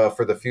life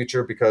for the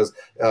future, because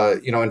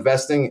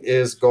investing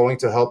is going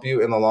to help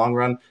you in the long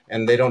run,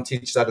 and they don't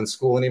teach that in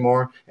school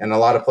anymore, and a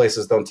lot of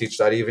places don't teach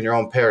that, even your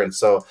own parents.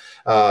 So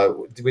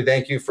we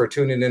thank you for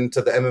tuning in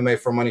to the MMA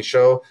for Money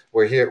show.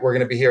 We're going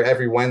to be here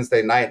every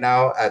Wednesday night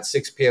now at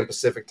 6 p.m.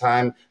 Pacific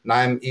time,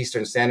 9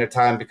 Eastern Standard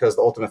Time, because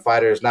the Ultimate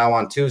Fighter is now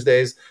on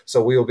Tuesdays,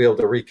 so we will be able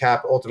to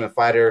recap Ultimate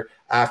Fighter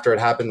after it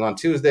happens on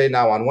Tuesday,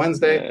 now on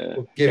Wednesday. Yeah.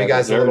 We'll give you Got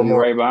guys the a little jersey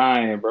more. right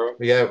behind you, bro.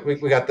 Yeah, we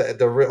got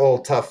the real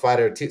old Tough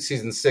Fighter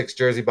season 6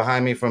 jersey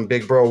behind me from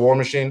Big Bro War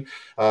Machine.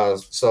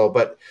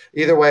 But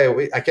either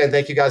way, I can't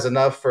thank you guys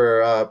enough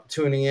for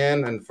tuning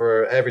in and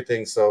for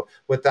everything. So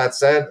with that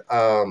said,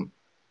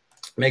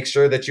 make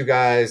sure that you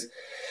guys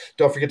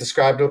don't forget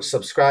to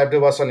subscribe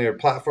to us on your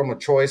platform of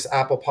choice: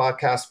 Apple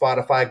Podcasts,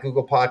 Spotify,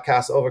 Google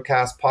Podcasts,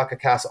 Overcast, Pocket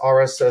Casts,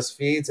 RSS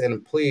feeds,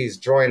 and please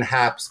join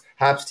HAPS.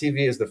 HAPS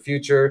TV is the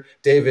future.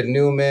 David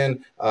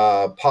Newman,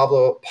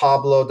 Pablo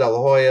De La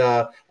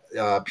Hoya,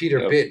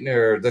 Peter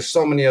Bittner. There's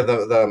so many of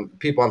the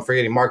people I'm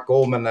forgetting. Mark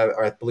Goldman,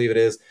 I believe it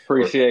is.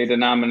 Appreciate the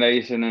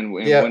nomination and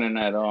winning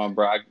that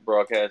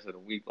broadcast of the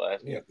week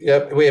last week.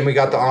 Yep, we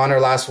got the honor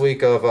last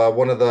week of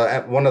one of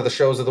the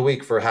shows of the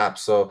week for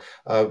HAPS. So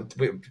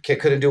we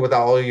couldn't do it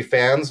without all you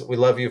fans. We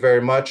love you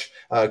very much.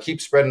 Keep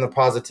spreading the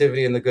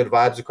positivity and the good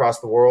vibes across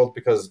the world,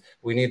 because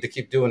we need to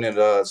keep doing it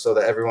so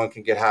that everyone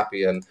can get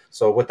happy. And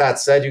so with that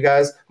said, you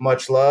guys,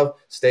 much love.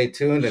 Stay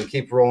tuned and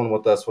keep rolling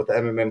with us with the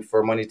MMA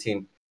for Money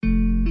team.